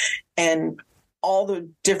with and all the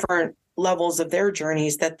different levels of their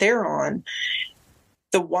journeys that they're on,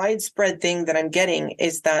 the widespread thing that I'm getting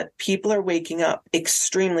is that people are waking up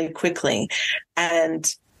extremely quickly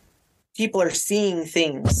and people are seeing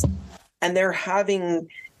things and they're having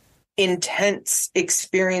intense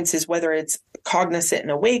experiences, whether it's cognizant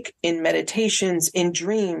and awake, in meditations, in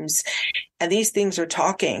dreams, and these things are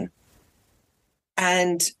talking.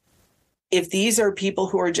 And if these are people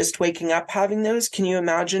who are just waking up having those, can you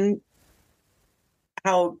imagine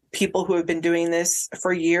how people who have been doing this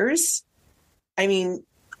for years?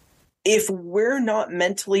 If we're not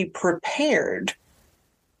mentally prepared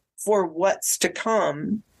for what's to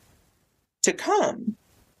come,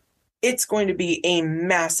 it's going to be a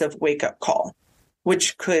massive wake-up call,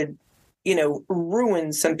 which could,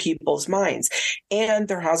 ruin some people's minds. And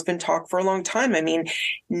there has been talk for a long time.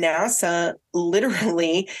 NASA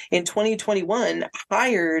literally in 2021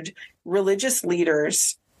 hired religious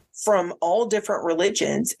leaders from all different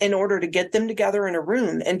religions in order to get them together in a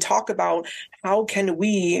room and talk about how can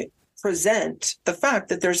we present the fact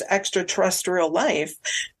that there's extraterrestrial life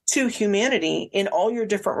to humanity in all your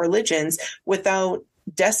different religions without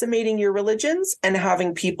decimating your religions and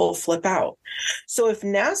having people flip out. So if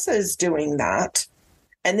NASA is doing that,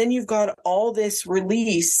 and then you've got all this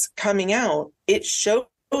release coming out, it shows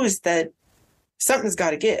that something's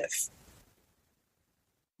got to give.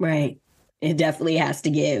 Right. It definitely has to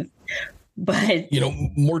give. But,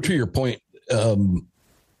 more to your point, you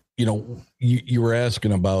were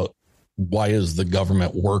asking about why is the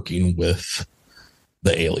government working with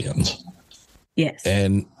the aliens? yes.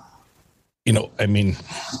 And,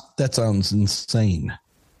 that sounds insane.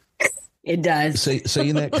 It does.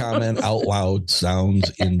 Saying that comment out loud sounds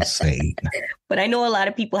insane. But I know a lot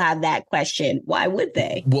of people have that question. Why would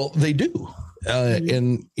they? Well, they do.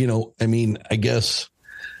 And, I guess,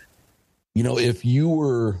 if you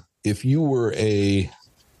were a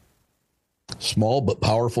small but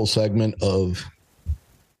powerful segment of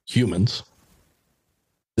humans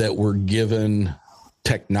that were given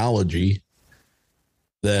technology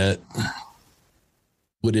that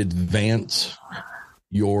would advance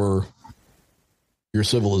your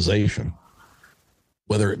civilization,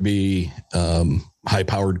 whether it be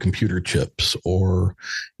high-powered computer chips or,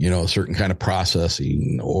 a certain kind of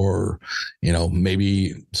processing or,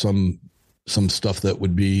 maybe some stuff that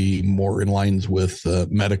would be more in lines with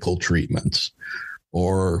medical treatments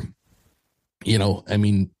or,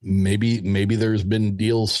 maybe there's been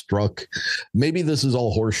deals struck. Maybe this is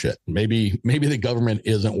all horseshit. Maybe the government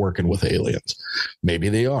isn't working with aliens. Maybe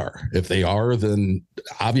they are. If they are, then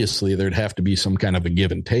obviously there'd have to be some kind of a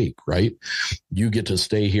give and take, right? You get to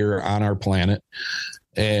stay here on our planet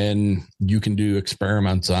and you can do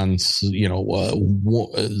experiments on,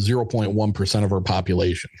 0.1% of our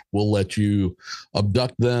population. We'll let you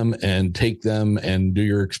abduct them and take them and do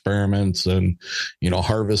your experiments and,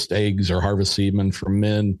 harvest eggs or harvest semen from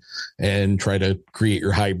men and try to create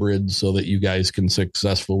your hybrids so that you guys can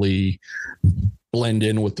successfully blend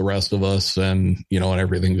in with the rest of us and, and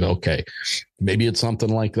everything's okay. Maybe it's something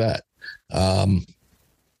like that.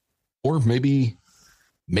 Or maybe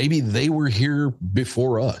they were here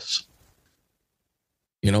before us.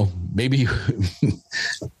 Maybe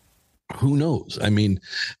who knows?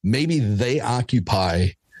 Maybe they occupy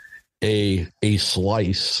a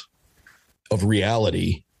slice of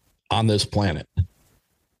reality on this planet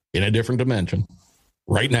in a different dimension,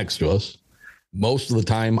 right next to us, most of the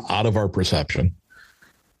time out of our perception.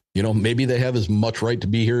 Maybe they have as much right to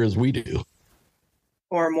be here as we do.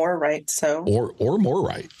 Or more right. So, or more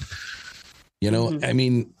right.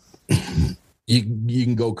 Mm-hmm. You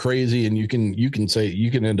can go crazy and you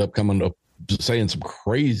can end up coming up saying some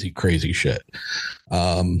crazy shit.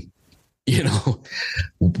 We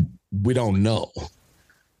don't know.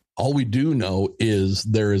 All we do know is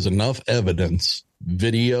there is enough evidence,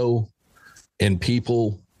 video, and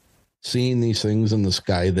people seeing these things in the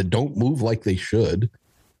sky that don't move like they should.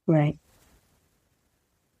 Right.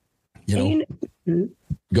 Go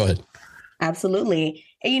ahead. Absolutely.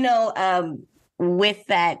 With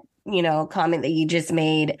that, comment that you just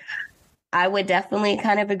made, I would definitely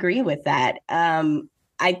kind of agree with that.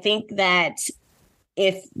 I think that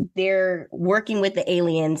if they're working with the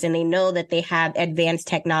aliens and they know that they have advanced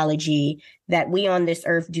technology that we on this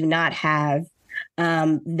earth do not have,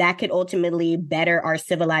 that could ultimately better our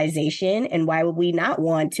civilization. And why would we not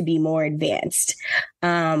want to be more advanced?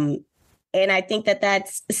 And I think that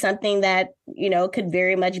that's something that, could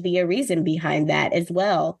very much be a reason behind that as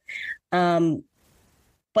well.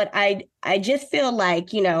 But I just feel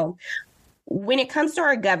like, when it comes to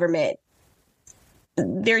our government,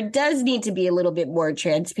 there does need to be a little bit more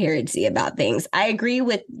transparency about things. I agree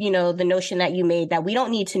with, the notion that you made that we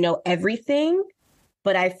don't need to know everything,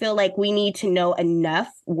 but I feel like we need to know enough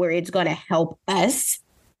where it's going to help us,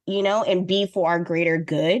 and be for our greater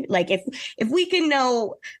good. Like if we can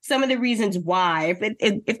know some of the reasons why,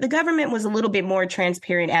 if the government was a little bit more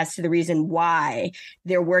transparent as to the reason why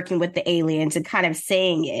they're working with the aliens and kind of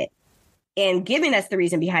saying it and giving us the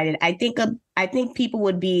reason behind it, I think people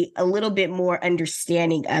would be a little bit more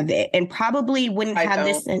understanding of it and probably wouldn't have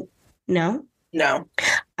this. No,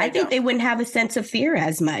 I think they wouldn't have a sense of fear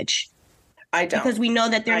as much. I don't, because we know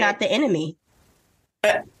that they're not the enemy.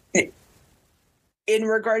 In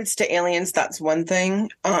regards to aliens, that's one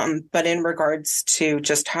thing. But in regards to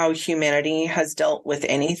just how humanity has dealt with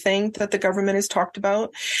anything that the government has talked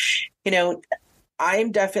about,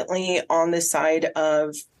 I'm definitely on the side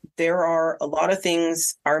of there are a lot of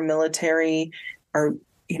things our military, our,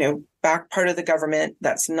 back part of the government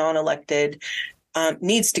that's non-elected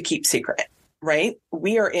needs to keep secret. right?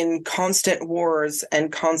 We are in constant wars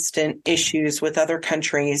and constant issues with other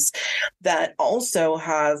countries that also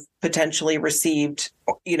have potentially received,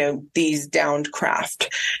 these downed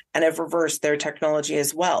craft and have reversed their technology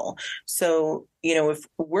as well. So, if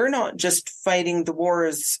we're not just fighting the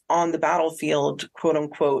wars on the battlefield, quote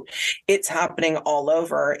unquote, it's happening all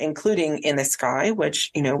over, including in the sky,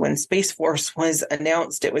 which, when Space Force was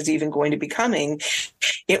announced, it was even going to be coming.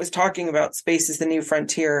 It was talking about space as the new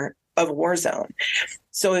frontier of a war zone.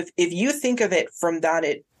 So if you think of it from that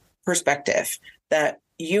perspective, that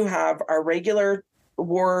you have our regular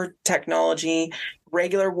war technology,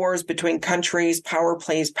 regular wars between countries, power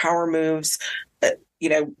plays, power moves,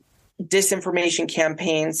 disinformation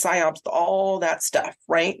campaigns, psyops, all that stuff,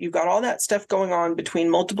 right? You've got all that stuff going on between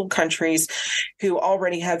multiple countries who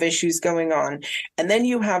already have issues going on. And then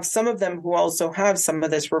you have some of them who also have some of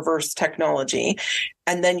this reverse technology.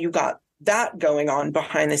 And then you got that going on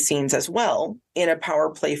behind the scenes as well in a power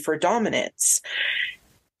play for dominance.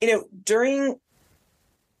 During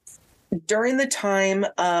the time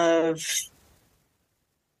of,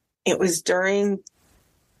 it was during,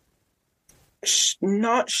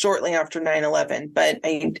 not shortly after 9/11, but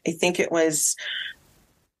I think it was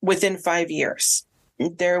within 5 years,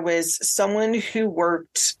 there was someone who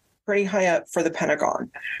worked pretty high up for the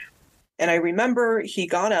Pentagon. And I remember he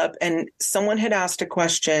got up and someone had asked a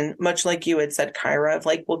question, much like you had said, Kyra, of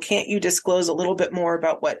like, well, can't you disclose a little bit more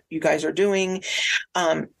about what you guys are doing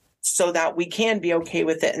so that we can be okay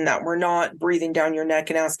with it and that we're not breathing down your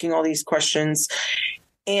neck and asking all these questions.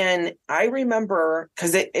 And I remember,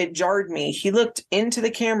 because it jarred me, he looked into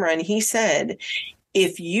the camera and he said,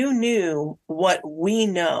 if you knew what we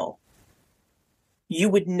know, you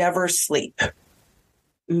would never sleep.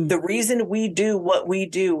 The reason we do what we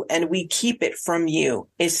do and we keep it from you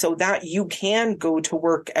is so that you can go to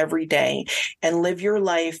work every day and live your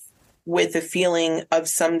life with a feeling of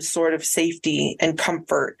some sort of safety and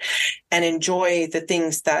comfort and enjoy the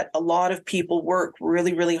things that a lot of people work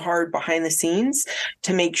really, really hard behind the scenes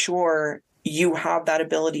to make sure you have that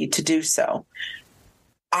ability to do so.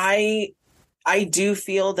 I do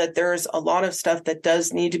feel that there's a lot of stuff that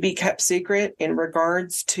does need to be kept secret in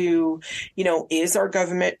regards to, is our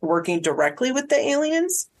government working directly with the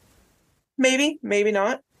aliens? Maybe, maybe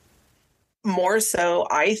not. More so,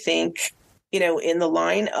 I think, in the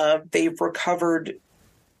line of they've recovered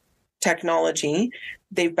technology,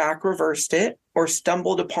 they've back reversed it or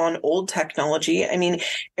stumbled upon old technology. I mean,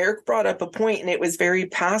 Eric brought up a point and it was very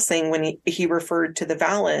passing when he referred to the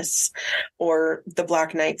Valis or the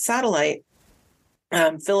Black Knight satellite.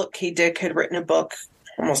 Philip K. Dick had written a book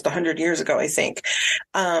almost 100 years ago, I think,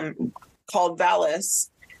 called Valis.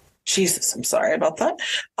 Jesus, I'm sorry about that.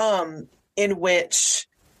 In which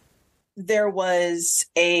there was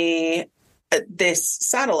this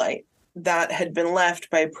satellite that had been left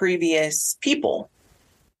by previous people.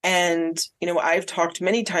 And, I've talked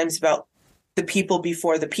many times about the people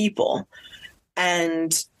before the people.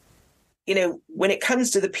 And when it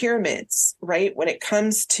comes to the pyramids, right? When it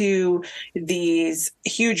comes to these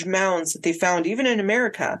huge mounds that they found, even in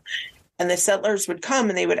America, and the settlers would come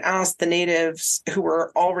and they would ask the natives who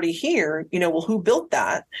were already here, well, who built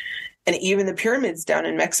that? And even the pyramids down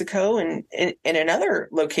in Mexico and in other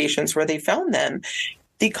locations where they found them,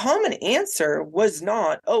 the common answer was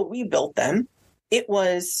not, oh, we built them. It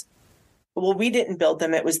was, well, we didn't build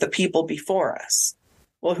them. It was the people before us.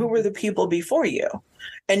 Well, who were the people before you?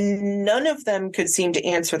 And none of them could seem to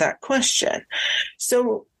answer that question.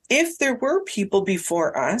 So if there were people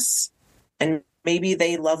before us and maybe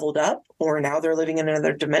they leveled up or now they're living in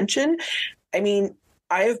another dimension, I mean,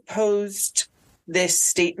 I have posed this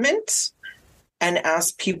statement and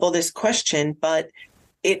asked people this question, but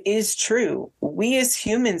it is true. We as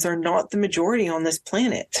humans are not the majority on this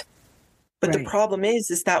planet. But the problem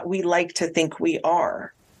is that we like to think we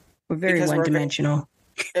are. We're very one-dimensional.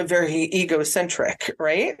 Very egocentric,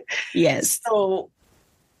 right? Yes. So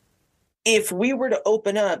if we were to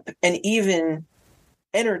open up and even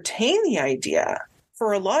entertain the idea,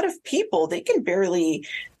 for a lot of people, they can barely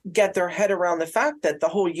get their head around the fact that the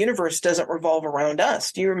whole universe doesn't revolve around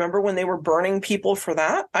us. Do you remember when they were burning people for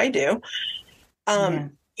that? I do.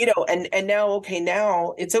 And now,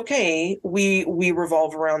 now it's okay. We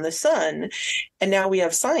revolve around the sun and now we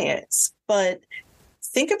have science. But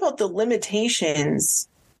think about the limitations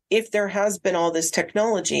if there has been all this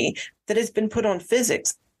technology that has been put on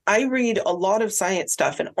physics. I read a lot of science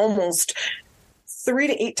stuff and almost 3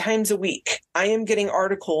 to 8 times a week, I am getting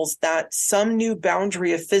articles that some new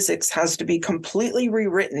boundary of physics has to be completely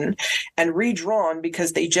rewritten and redrawn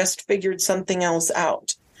because they just figured something else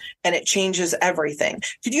out. and it changes everything.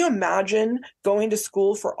 Could you imagine going to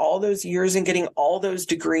school for all those years and getting all those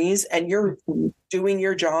degrees and you're doing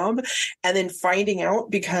your job and then finding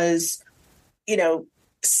out because, you know,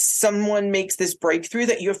 someone makes this breakthrough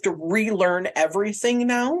that you have to relearn everything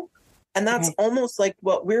now? And that's almost like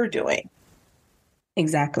what we're doing.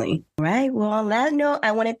 Exactly. All right. Well, on that note,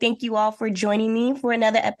 I want to thank you all for joining me for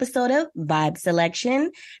another episode of Vibe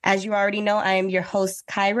Selection. As you already know, I am your host,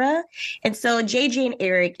 Kyra. And so JJ and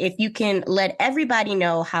Erick, if you can let everybody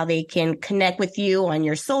know how they can connect with you on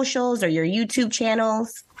your socials or your YouTube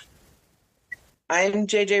channels. I'm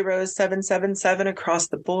JJRose777 across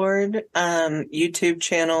the board. YouTube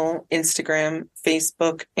channel, Instagram,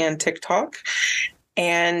 Facebook, and TikTok.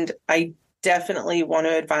 And I definitely want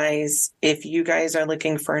to advise, if you guys are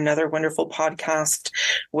looking for another wonderful podcast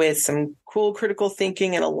with some cool critical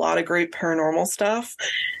thinking and a lot of great paranormal stuff,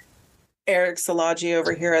 Erick Szilagyi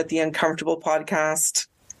over here at the Uncomfortable Podcast.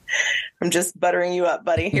 I'm just buttering you up,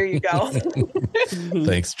 buddy. Here you go.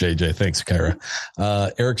 Thanks, JJ. Thanks, Kyra.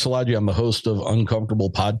 Erick Szilagyi. I'm the host of Uncomfortable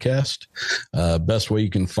Podcast. Best way you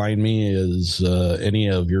can find me is any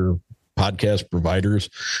of your podcast providers.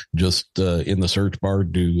 Just in the search bar,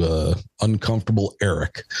 do Uncomfortable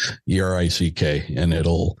Erick, Erick, and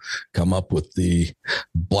it'll come up with the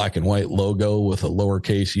black and white logo with a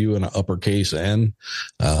lowercase u and an uppercase N.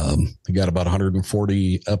 I got about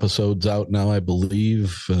 140 episodes out now, I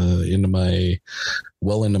believe, into my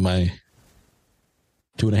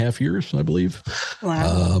 2.5 years, I believe.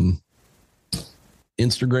 Wow.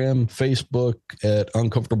 Instagram, Facebook at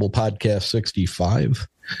Uncomfortable Podcast 65.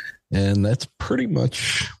 And that's pretty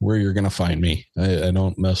much where you're going to find me. I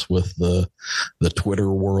don't mess with the Twitter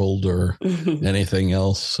world or anything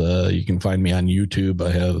else. You can find me on YouTube.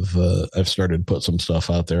 I've started to put some stuff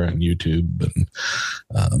out there on YouTube, and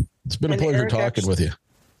it's been a pleasure Erick talking with you.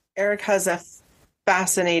 Erick has a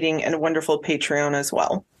fascinating and wonderful Patreon as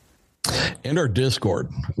well. And our Discord.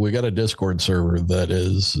 We got a Discord server that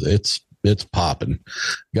it's popping.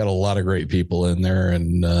 Got a lot of great people in there,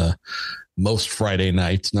 and most Friday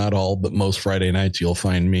nights, not all, but most Friday nights, you'll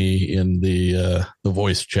find me in the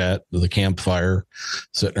voice chat, the campfire,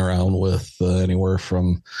 sitting around with anywhere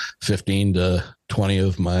from 15 to 20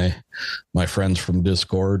 of my friends from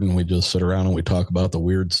Discord, and we just sit around and we talk about the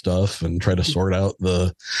weird stuff and try to sort out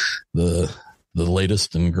the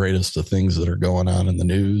latest and greatest of things that are going on in the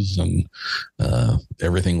news and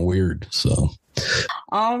everything weird. So.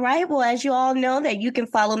 All right. Well, as you all know, that you can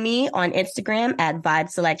follow me on Instagram at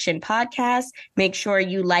Vibeselectionpodcast. Make sure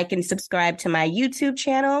you like and subscribe to my YouTube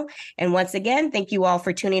channel. And once again, thank you all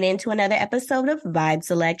for tuning in to another episode of Vibe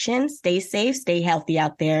Selection. Stay safe, stay healthy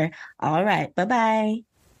out there. All right. Bye-bye.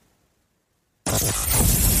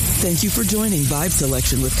 Thank you for joining Vibe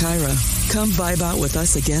Selection with Kyra. Come vibe out with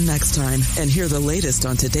us again next time and hear the latest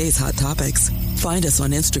on today's hot topics. Find us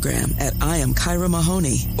on Instagram at I am Kyra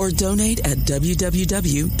Mahoney or donate at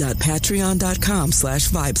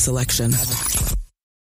www.patreon.com/vibeselection.